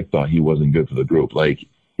me and Rick thought he wasn't good for the group. Like,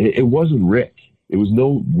 it wasn't Rick. It was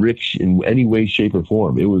no Rick in any way, shape, or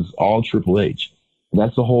form. It was all Triple H. And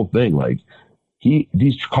that's the whole thing. Like,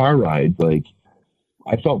 these car rides, like,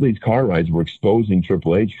 I felt these car rides were exposing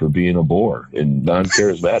Triple H for being a bore and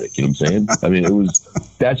non-charismatic. You know what I'm saying? I mean,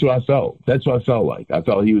 that's what I felt. That's what I felt like. I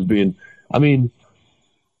felt he was being, I mean,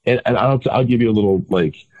 and I'll give you a little,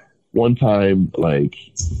 like, one time, like,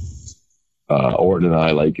 Orton and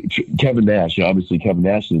I, like, Kevin Nash, you know, obviously Kevin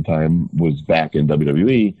Nash at the time was back in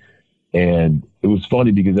WWE, and it was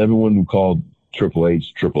funny because everyone who called Triple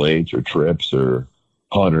H or Trips or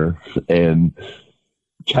Hunter, and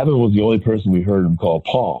Kevin was the only person we heard him call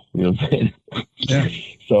Paul. You know what I'm saying? Yeah.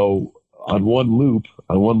 So on one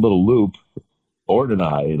little loop, Orton and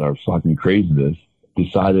I, in our fucking craziness,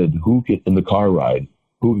 decided in the car ride,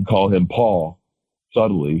 who could call him Paul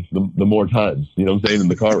subtly the more times. You know what I'm saying? In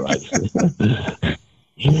the car ride.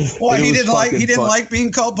 Well, he didn't like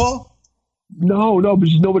being called Paul? No, but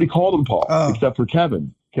just nobody called him Paul except for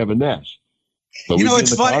Kevin Nash. So you know,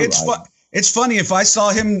 it's funny. It's funny. If I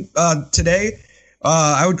saw him today,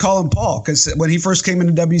 I would call him Paul, because when he first came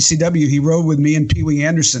into WCW, he rode with me and Pee Wee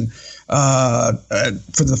Anderson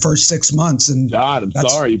for the first 6 months. And God, I'm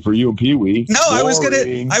sorry for you and Pee Wee. No, I was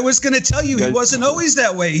gonna tell you he wasn't always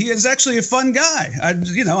that way. He is actually a fun guy. I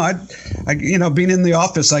being in the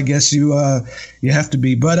office, I guess you have to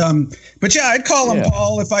be. But yeah, I'd call him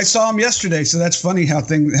Paul if I saw him yesterday. So that's funny how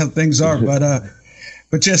things are.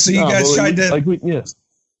 But yeah, so you guys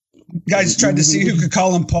tried to see who could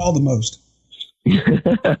call him Paul the most.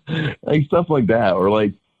 Like stuff like that, or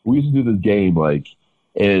like we used to do this game, like,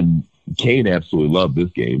 and Kane absolutely loved this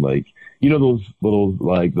game. Like, you know, those little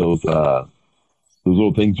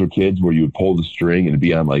things for kids where you would pull the string and it'd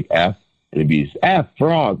be on like F, and it'd be F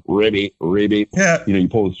frog ribby. Yeah. You know, you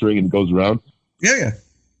pull the string and it goes around. Yeah.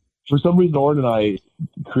 For some reason, Orton and I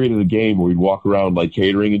created a game where we'd walk around like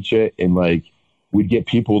catering and shit, and like we'd get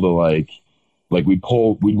people to like we'd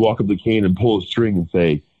walk up to Kane and pull a string and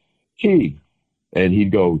say T. And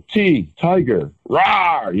he'd go, T, Tiger,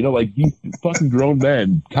 rawr! You know, like these fucking grown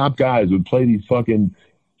men, top guys would play these fucking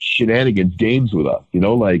shenanigans games with us, you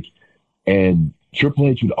know, like, and Triple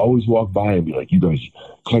H would always walk by and be like, you guys,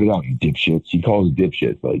 cut it out, you dipshits. He calls us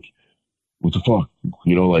dipshits, like, what the fuck?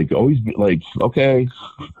 You know, like, always be like, okay,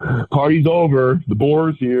 party's over, the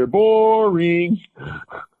bore's here, boring.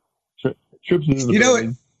 Trips into the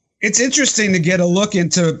building. It's interesting to get a look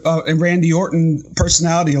into Randy Orton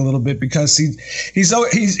personality a little bit, because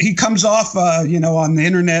he comes off on the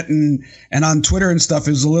internet and on Twitter and stuff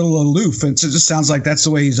is a little aloof, and so it just sounds like that's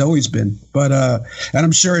the way he's always been. But and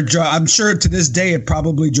I'm sure to this day it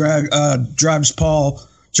probably drives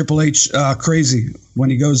Triple H crazy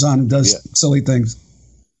when he goes on and does silly things.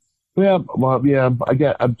 Yeah, well, yeah,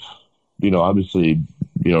 obviously.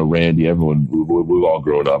 You know, Randy, everyone, we've all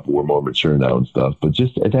grown up. We're more mature now and stuff. But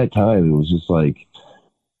just at that time, it was just like,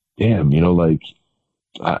 damn, you know, like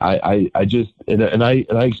I just, and I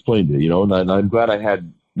explained it, you know, and I'm glad I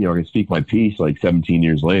had, you know, I can speak my piece like 17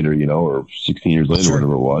 years later, you know, or 16 years later,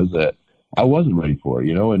 whatever it was, that I wasn't ready for it,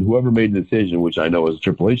 you know, and whoever made the decision, which I know is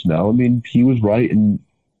Triple H now, I mean, he was right in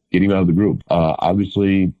getting him out of the group.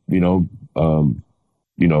 Obviously,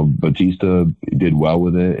 Batista did well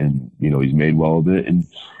with it, and, you know, he's made well with it, and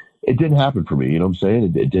it didn't happen for me. You know what I'm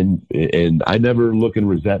saying? It didn't, and I never look in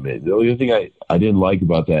resentment. The only thing I didn't like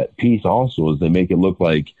about that piece also is they make it look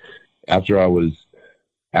like after I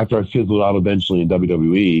fizzled out eventually in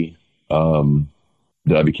WWE,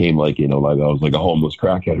 that I became like, you know, like I was like a homeless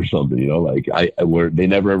crackhead or something, you know, like they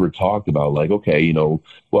never ever talked about like, okay, you know,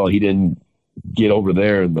 well, he didn't get over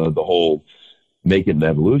there and the whole make it an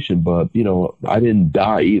evolution, but, you know, I didn't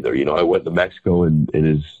die either. You know, I went to Mexico, and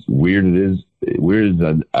as weird as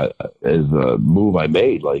a move I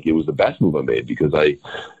made, like it was the best move I made, because I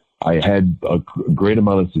had a great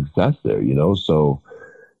amount of success there, you know. So,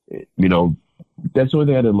 you know, that's the only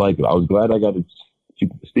thing I didn't like. I was glad I got to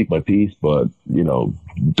speak my piece, but, you know,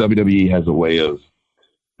 WWE has a way of,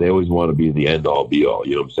 they always want to be the end all be all,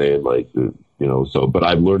 you know what I'm saying? Like, but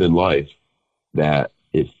I've learned in life that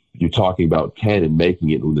you're talking about 10 and making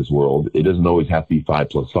it in this world, it doesn't always have to be 5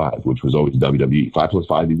 plus 5, which was always WWE. 5 plus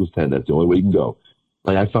 5 equals 10. That's the only way you can go.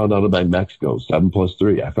 Like I found out about Mexico, 7 plus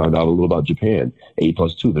 3. I found out a little about Japan, 8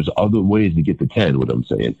 plus 2. There's other ways to get to 10, what I'm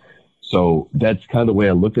saying. So that's kind of the way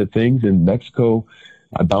I look at things. In Mexico,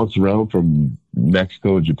 I bounced around from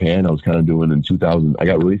Mexico to Japan. I was kind of doing in 2000. I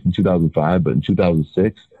got released in 2005, but in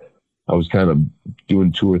 2006, I was kind of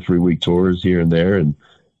doing 2 or 3 week tours here and there. And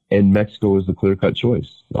Mexico was the clear-cut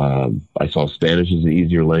choice. I saw Spanish as an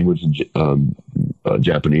easier language than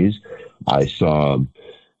Japanese. I saw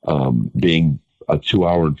being a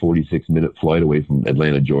 2-hour and 46-minute flight away from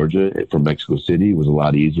Atlanta, Georgia, from Mexico City was a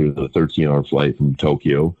lot easier than a 13-hour flight from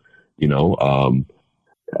Tokyo.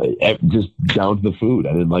 Just down to the food.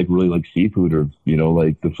 I didn't really like seafood or,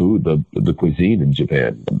 like the food, the cuisine in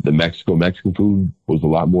Japan. The Mexican food was a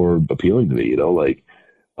lot more appealing to me,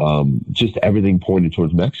 just everything pointed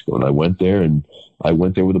towards Mexico. And I went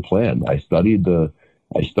there with a plan. I studied the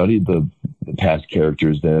past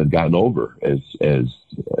characters that had gotten over as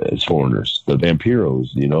foreigners, the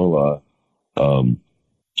vampiros,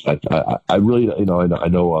 I really, I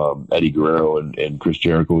know Eddie Guerrero and Chris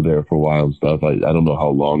Jericho were there for a while and stuff. I don't know how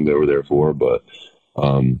long they were there for, but,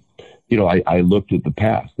 I looked at the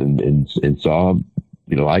past and saw,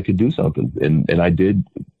 I could do something. And I did,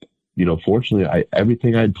 fortunately,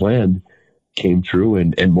 everything I'd planned came true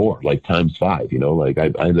and more, like times 5, I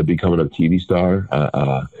ended up becoming a TV star,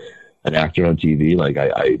 an actor on TV.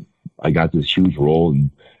 I got this huge role in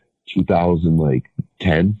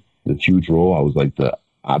 2010, this huge role. I was like the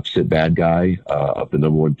opposite bad guy of the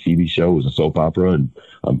 #1 TV show. It was a soap opera and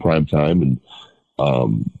on prime time. And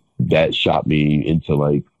that shot me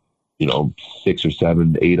into 6 or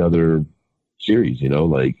 7, 8 other series,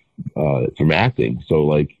 from acting.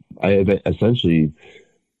 So I have essentially,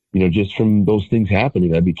 just from those things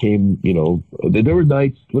happening, I became, there were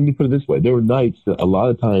nights, let me put it this way. There were nights that a lot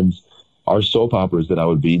of times our soap operas that I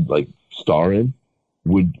would be star in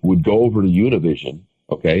would go over to Univision.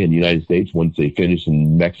 Okay, in the United States, once they finish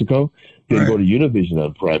in Mexico, they'd go to Univision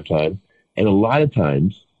on prime time. And a lot of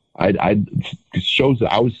times, I'd shows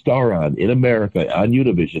that I would star on in America on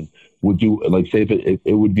Univision would do, say if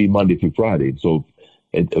it would be Monday through Friday. So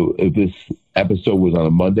if this episode was on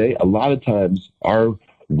a Monday, a lot of times our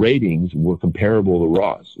ratings were comparable to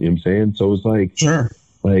Raw's. You know what I'm saying? So it was sure.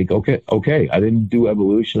 Okay. I didn't do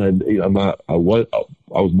Evolution. I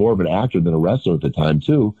was more of an actor than a wrestler at the time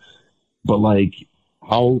too. But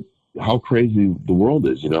how crazy the world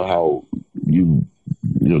is, how you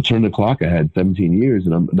turn the clock ahead 17 years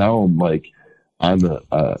and I'm on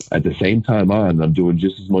at the same time I'm doing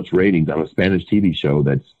just as much ratings on a Spanish TV show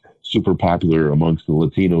that's super popular amongst the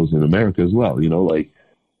Latinos in America as well.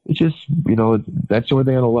 It's just, that's the only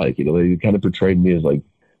thing I don't like. They kind of portrayed me as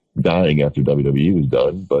dying after WWE was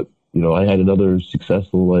done, but I had another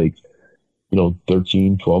successful 12,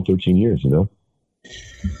 13 years,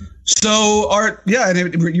 So, Art,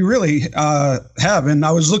 you really have. And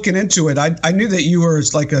I was looking into it. I knew that you were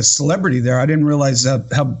like a celebrity there. I didn't realize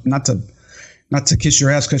how not to kiss your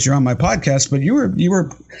ass because you're on my podcast, but you were,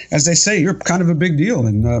 as they say, you're kind of a big deal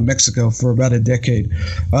in Mexico for about a decade.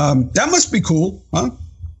 That must be cool, huh?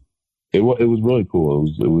 It was really cool.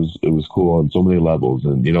 It was cool on so many levels,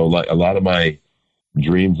 and a lot of my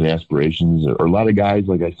dreams and aspirations, or a lot of guys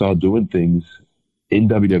I saw doing things in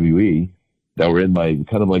WWE. That were in my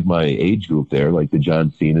kind of my age group there, like the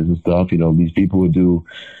John Cena's and stuff. These people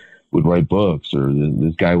would write books, or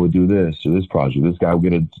this guy would do this or this project. This guy would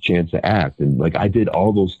get a chance to act, and I did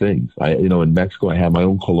all those things. In Mexico, I had my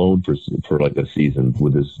own cologne for a season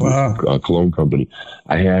with this cologne company.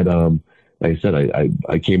 I had, like I said,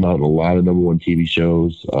 I came out in a lot of #1 TV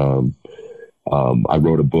shows. I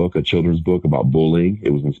wrote a children's book about bullying. It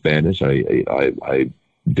was in Spanish. I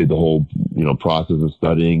did the whole, process of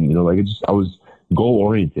studying, I was goal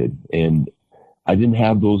oriented, and I didn't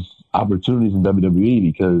have those opportunities in WWE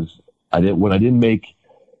because when I didn't make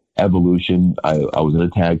Evolution, I was in a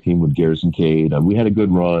tag team with Garrison Cade, and we had a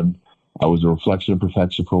good run. I was a reflection of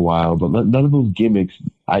perfection for a while, but none of those gimmicks,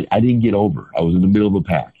 I didn't get over. I was in the middle of the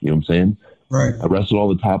pack. You know what I'm saying? Right. I wrestled all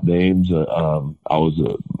the top names. I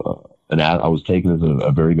was taken as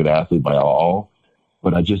a very good athlete by all,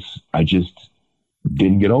 but I just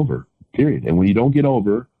didn't get over, period. And when you don't get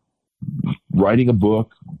over, writing a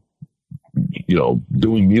book,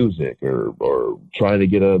 doing music or trying to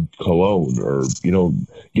get a cologne or,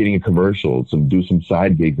 getting a commercial, do some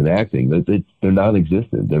side gigs and acting, they're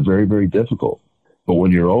non-existent. They're very, very difficult. But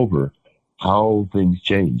when you're over, how things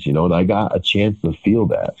change, and I got a chance to feel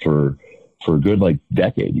that for a good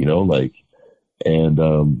decade, and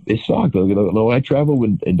it sucked. When I traveled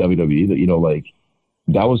in WWE, that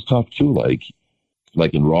that was tough too.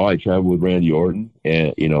 Like in Raw, I traveled with Randy Orton,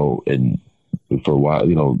 and and for a while,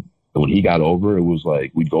 when he got over, it was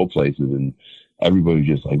like we'd go places and everybody was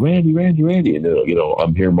just like Randy, and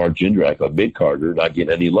I'm here, Mark Jindrak, a mid Carter, not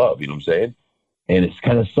getting any love. You know what I'm saying? And it's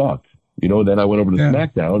kind of sucked. Then I went over to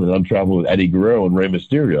SmackDown, and I'm traveling with Eddie Guerrero and Rey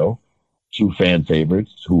Mysterio, two fan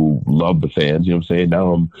favorites who love the fans. You know what I'm saying?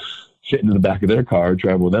 Now I'm sitting in the back of their car,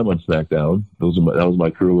 traveling with them on SmackDown. That was my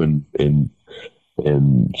crew and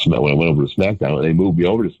when I went over to SmackDown, and they moved me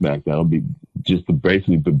over to SmackDown just to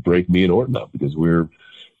basically break me and Orton up, because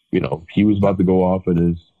he was about to go off in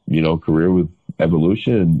his, career with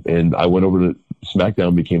Evolution, and I went over to SmackDown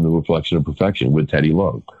and became the reflection of perfection with Teddy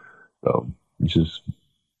Long. So it's just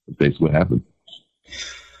basically what happened.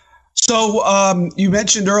 So you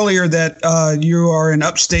mentioned earlier that you are in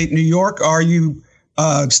upstate New York. Are you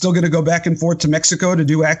still going to go back and forth to Mexico to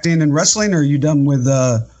do acting and wrestling, or are you done with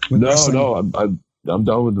wrestling? No, I'm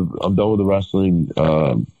done with the wrestling,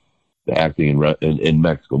 the acting in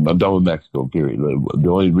Mexico. I'm done with Mexico, period. The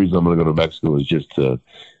only reason I'm going to go to Mexico is just to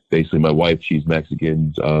basically, my wife, she's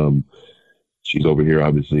Mexican. She's over here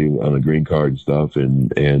obviously on a green card and stuff,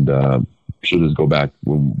 and she'll just go back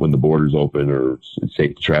when the borders open or it's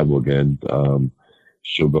safe to travel again.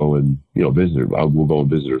 She'll go and visit her. We'll go and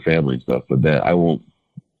visit her family and stuff. But that I won't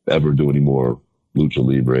ever do any more lucha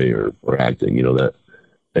libre or acting.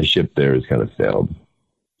 That ship there is kind of sailed.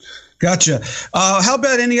 Gotcha. How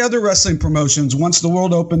about any other wrestling promotions? Once the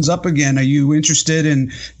world opens up again, are you interested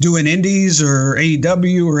in doing indies or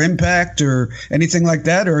AEW or Impact or anything like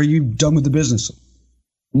that, or are you done with the business?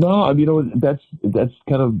 No, that's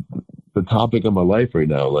kind of the topic of my life right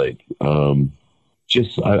now. Like,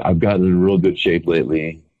 I've gotten in real good shape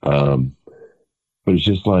lately. But it's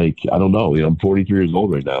just like, I don't know, I'm 43 years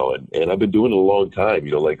old right now, and I've been doing it a long time.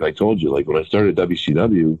 Like I told you, like when I started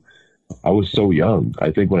WCW, I was so young.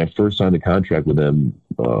 I think when I first signed a contract with them,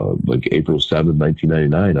 like April 7th,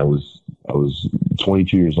 1999, I was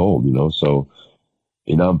 22 years old, so,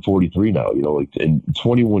 and now I'm 43 now, like in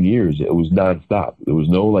 21 years, it was nonstop. There was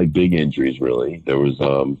no like big injuries really. There was,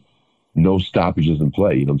 no stoppages in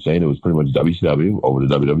play. You know what I'm saying? It was pretty much WCW over to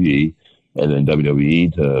WWE, and then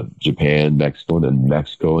WWE to Japan, Mexico, and then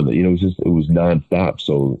Mexico, and it was nonstop.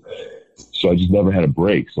 So I just never had a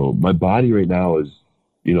break. So my body right now is,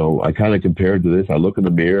 I kind of compare it to this. I look in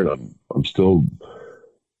the mirror and I'm still,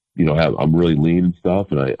 I'm really lean and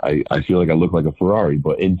stuff, and I feel like I look like a Ferrari,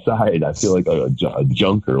 but inside I feel like a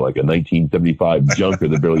junker, like a 1975 junker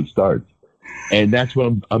that barely starts. And that's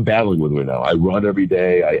what I'm battling with right now. I run every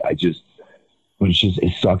day. But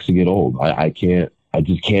it sucks to get old. I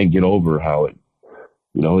just can't get over how it,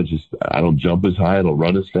 I don't jump as high. I don't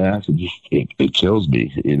run as fast. It kills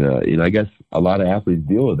me. And I guess a lot of athletes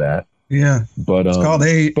deal with that. Yeah. But it's called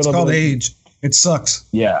age. It's called age. It sucks.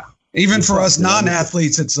 Yeah. Even for us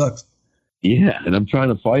non-athletes, it sucks. Yeah. And I'm trying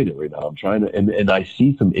to fight it right now. I'm trying to, and I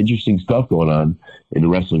see some interesting stuff going on in the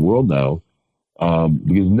wrestling world now.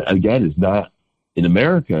 Because again, it's not in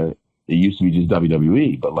America. It used to be just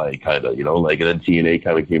WWE, but like kind of, like and then TNA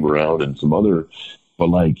kind of came around and some other, but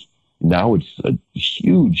like now it's a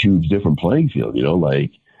huge different playing field.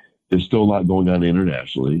 Like there's still a lot going on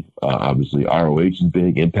internationally. Obviously, ROH is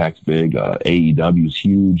big, Impact's big, AEW is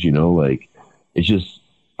huge. Like it's just,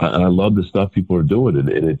 and I love the stuff people are doing, and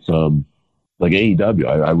it's like AEW.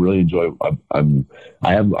 I really enjoy.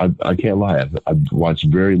 I can't lie. I've watched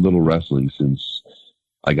very little wrestling since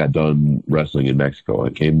I got done wrestling in Mexico.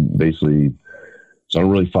 I came basically, so I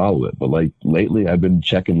don't really follow it. But like lately, I've been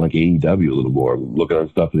checking like AEW a little more, looking on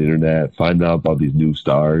stuff on the internet, finding out about these new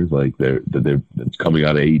stars like that's coming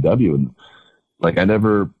out of AEW, and like I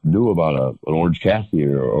never knew about an Orange Cassidy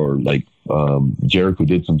or like Jericho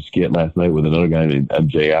did some skit last night with another guy named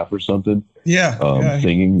MJF or something. Yeah,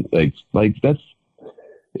 singing like that's,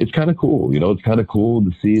 it's kind of cool. It's kind of cool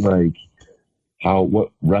to see like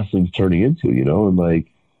what wrestling's turning into, and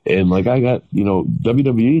like I got,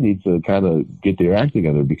 WWE needs to kind of get their act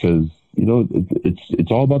together, because, it's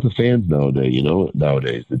all about the fans nowadays,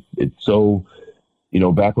 nowadays. It's so,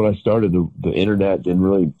 back when I started, the internet didn't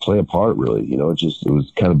really play a part really, it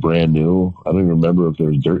was kind of brand new. I don't even remember if there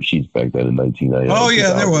was dirt sheets back then in 1999. Oh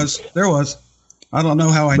yeah, there was. I don't know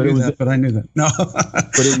how I knew that, but I knew that. No,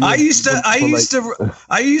 I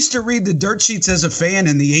used to read the dirt sheets as a fan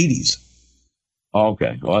in the 80s. Oh,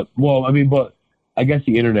 okay. Well, I mean, but I guess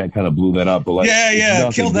the internet kind of blew that up. But like,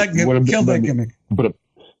 killed that gimmick.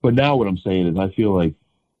 But now what I'm saying is, I feel like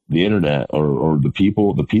the internet or the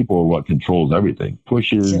people are what controls everything.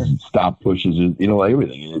 Pushes, stop pushes, like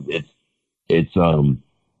everything. It's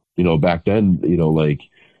back then, like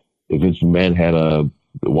if Vince McMahon had a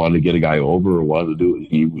wanted to get a guy over or wanted to do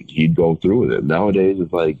it, he'd go through with it. Nowadays,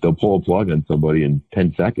 it's like they'll pull a plug on somebody in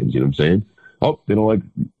 10 seconds. You know what I'm saying? Oh, they don't like,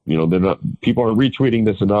 they're not, people aren't retweeting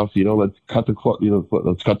this enough. Let's cut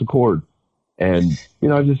let's cut the cord. And,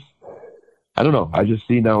 I don't know. I just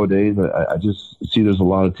see nowadays, I just see there's a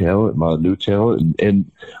lot of talent, a lot of new talent.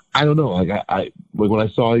 And I don't know. Like when I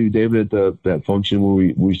saw you, David, at that function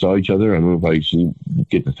where we saw each other, I don't know if I should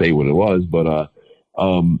get to say what it was, but,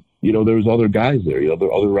 there was other guys there,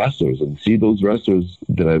 other wrestlers, and see those wrestlers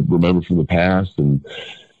that I remember from the past and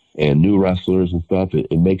new wrestlers and stuff.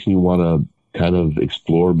 It makes me want to kind of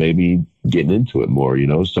explore maybe getting into it more,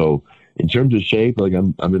 So in terms of shape, like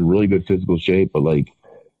I'm in really good physical shape, but like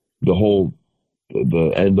the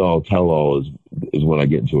end all tell all is when I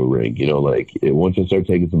get into a ring, once I start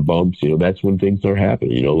taking some bumps, that's when things start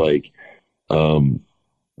happening,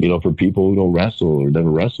 for people who don't wrestle or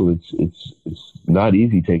never wrestle, it's not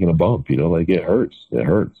easy taking a bump, it hurts.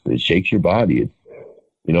 It shakes your body.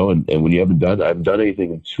 And when I haven't done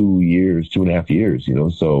anything in 2.5 years,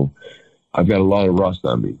 so I've got a lot of rust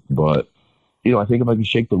on me, but I think if I can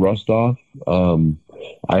shake the rust off,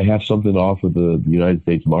 I have something off of the United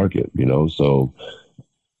States market, so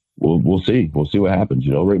we'll see. We'll see what happens.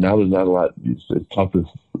 Right now there's not a lot. It's tough if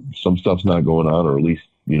some stuff's not going on, or at least,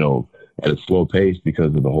 at a slow pace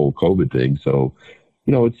because of the whole COVID thing. So,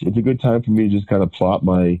 it's a good time for me to just kind of plot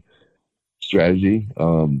my strategy,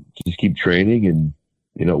 just keep training. And,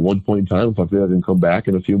 at one point in time, if I feel I can come back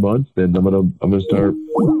in a few months, then I'm going to start,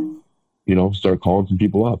 start calling some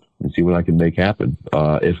people up and see what I can make happen.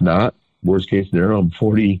 If not, worst case scenario, I'm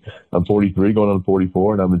 43 going on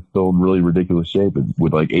 44, and I'm still in really ridiculous shape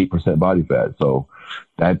with like 8% body fat. So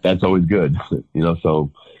that's always good,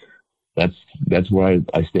 so that's where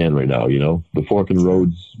I stand right now, the fork in the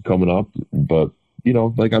road's coming up, but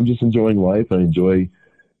I'm just enjoying life. I enjoy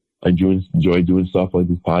doing stuff like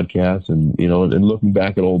this podcast and, and looking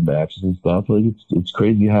back at old matches and stuff. Like it's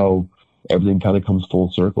crazy how everything kind of comes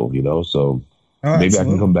full circle, so maybe I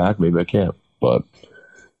can come back, maybe I can't, but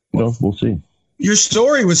we'll see. Your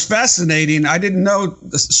story was fascinating. I didn't know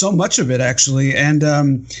so much of it, actually.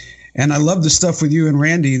 And I love the stuff with you and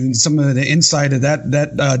Randy and some of the insight of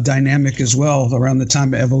that dynamic as well around the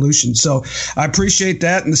time of Evolution. So I appreciate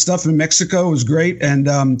that. And the stuff in Mexico was great. And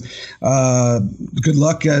good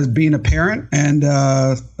luck being a parent. And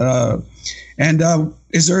are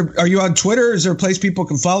you on Twitter? Is there a place people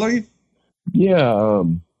can follow you? Yeah.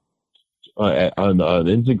 On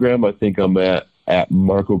Instagram, I think I'm at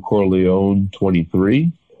Marco Corleone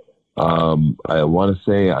 23. I want to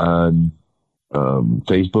say on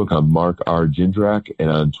Facebook, I'm Mark R. Jindrak, and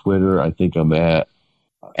on Twitter, I think I'm at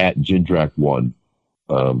Jindrak1.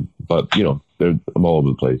 But I'm all over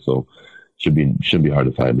the place, so shouldn't be hard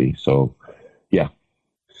to find me. So, yeah.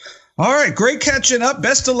 All right, great catching up.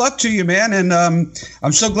 Best of luck to you, man. And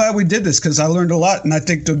I'm so glad we did this because I learned a lot, and I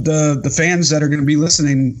think the fans that are going to be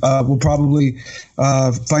listening will probably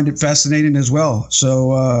find it fascinating as well.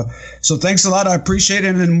 So thanks a lot. I appreciate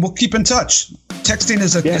it, and we'll keep in touch.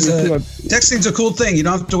 Texting's a cool thing. You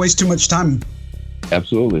don't have to waste too much time.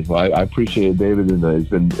 Absolutely. Well, I appreciate it, David, and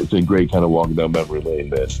it's been great kind of walking down memory lane,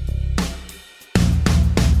 man.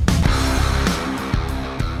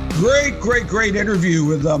 Great interview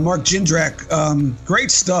with Mark Jindrak.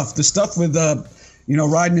 Great stuff. The stuff with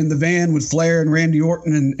riding in the van with Flair and Randy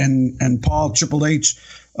Orton and Paul Triple H.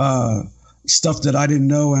 Stuff that I didn't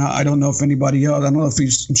know, and I don't know if anybody else. I don't know if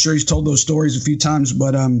I'm sure he's told those stories a few times,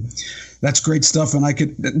 but that's great stuff. And I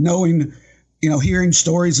could hearing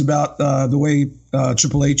stories about the way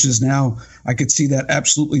Triple H is now, I could see that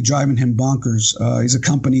absolutely driving him bonkers. He's a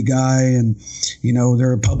company guy, and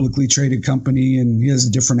they're a publicly traded company, and he has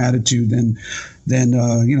a different attitude than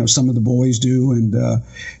some of the boys do,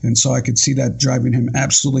 and so I could see that driving him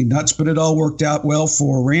absolutely nuts. But it all worked out well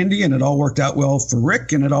for Randy, and it all worked out well for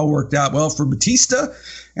Rick, and it all worked out well for Batista,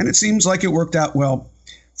 and it seems like it worked out well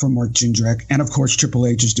for Mark Jindrak, and of course Triple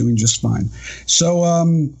H is doing just fine. So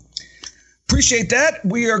appreciate that.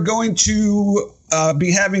 We are going to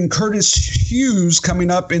be having Curtis Hughes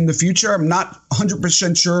coming up in the future. I'm not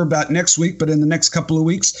 100% sure about next week, but in the next couple of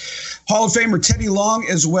weeks. Hall of Famer Teddy Long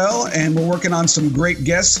as well, and we're working on some great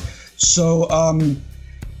guests. So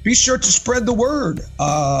be sure to spread the word.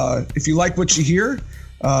 If you like what you hear,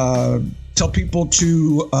 tell people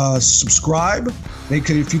to subscribe.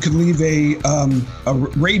 If you could leave a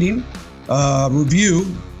rating, review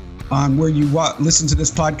on where you listen to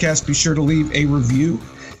this podcast, be sure to leave a review,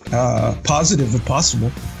 positive if possible,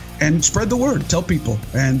 and spread the word. Tell people.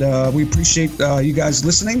 And we appreciate you guys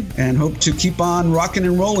listening and hope to keep on rocking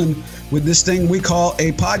and rolling with this thing we call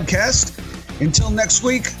a podcast. Until next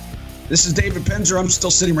week, This is David Penzer. I'm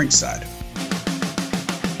still sitting ringside.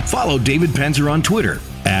 Follow David Penzer on Twitter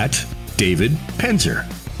at David Penzer.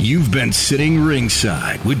 You've been sitting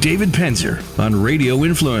ringside with David Penzer on Radio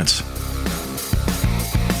Influence.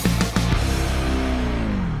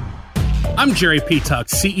 I'm Jerry P. Tuck,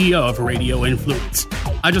 CEO of Radio Influence.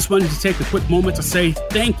 I just wanted to take a quick moment to say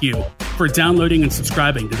thank you for downloading and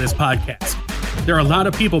subscribing to this podcast. There are a lot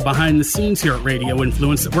of people behind the scenes here at Radio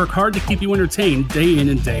Influence that work hard to keep you entertained day in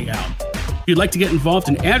and day out. If you'd like to get involved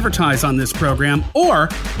and advertise on this program, or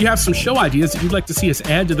you have some show ideas that you'd like to see us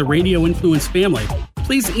add to the Radio Influence family,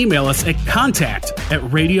 please email us at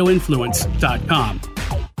contact@radioinfluence.com.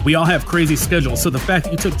 We all have crazy schedules, so the fact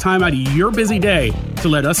that you took time out of your busy day to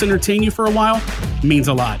let us entertain you for a while means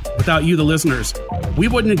a lot. Without you, the listeners, we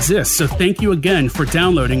wouldn't exist, so thank you again for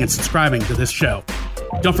downloading and subscribing to this show.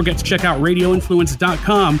 Don't forget to check out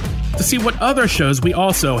radioinfluence.com to see what other shows we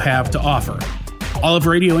also have to offer. All of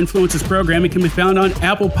Radio Influence's programming can be found on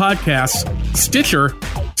Apple Podcasts, Stitcher,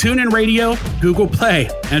 TuneIn Radio, Google Play,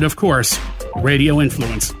 and of course,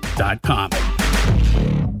 radioinfluence.com.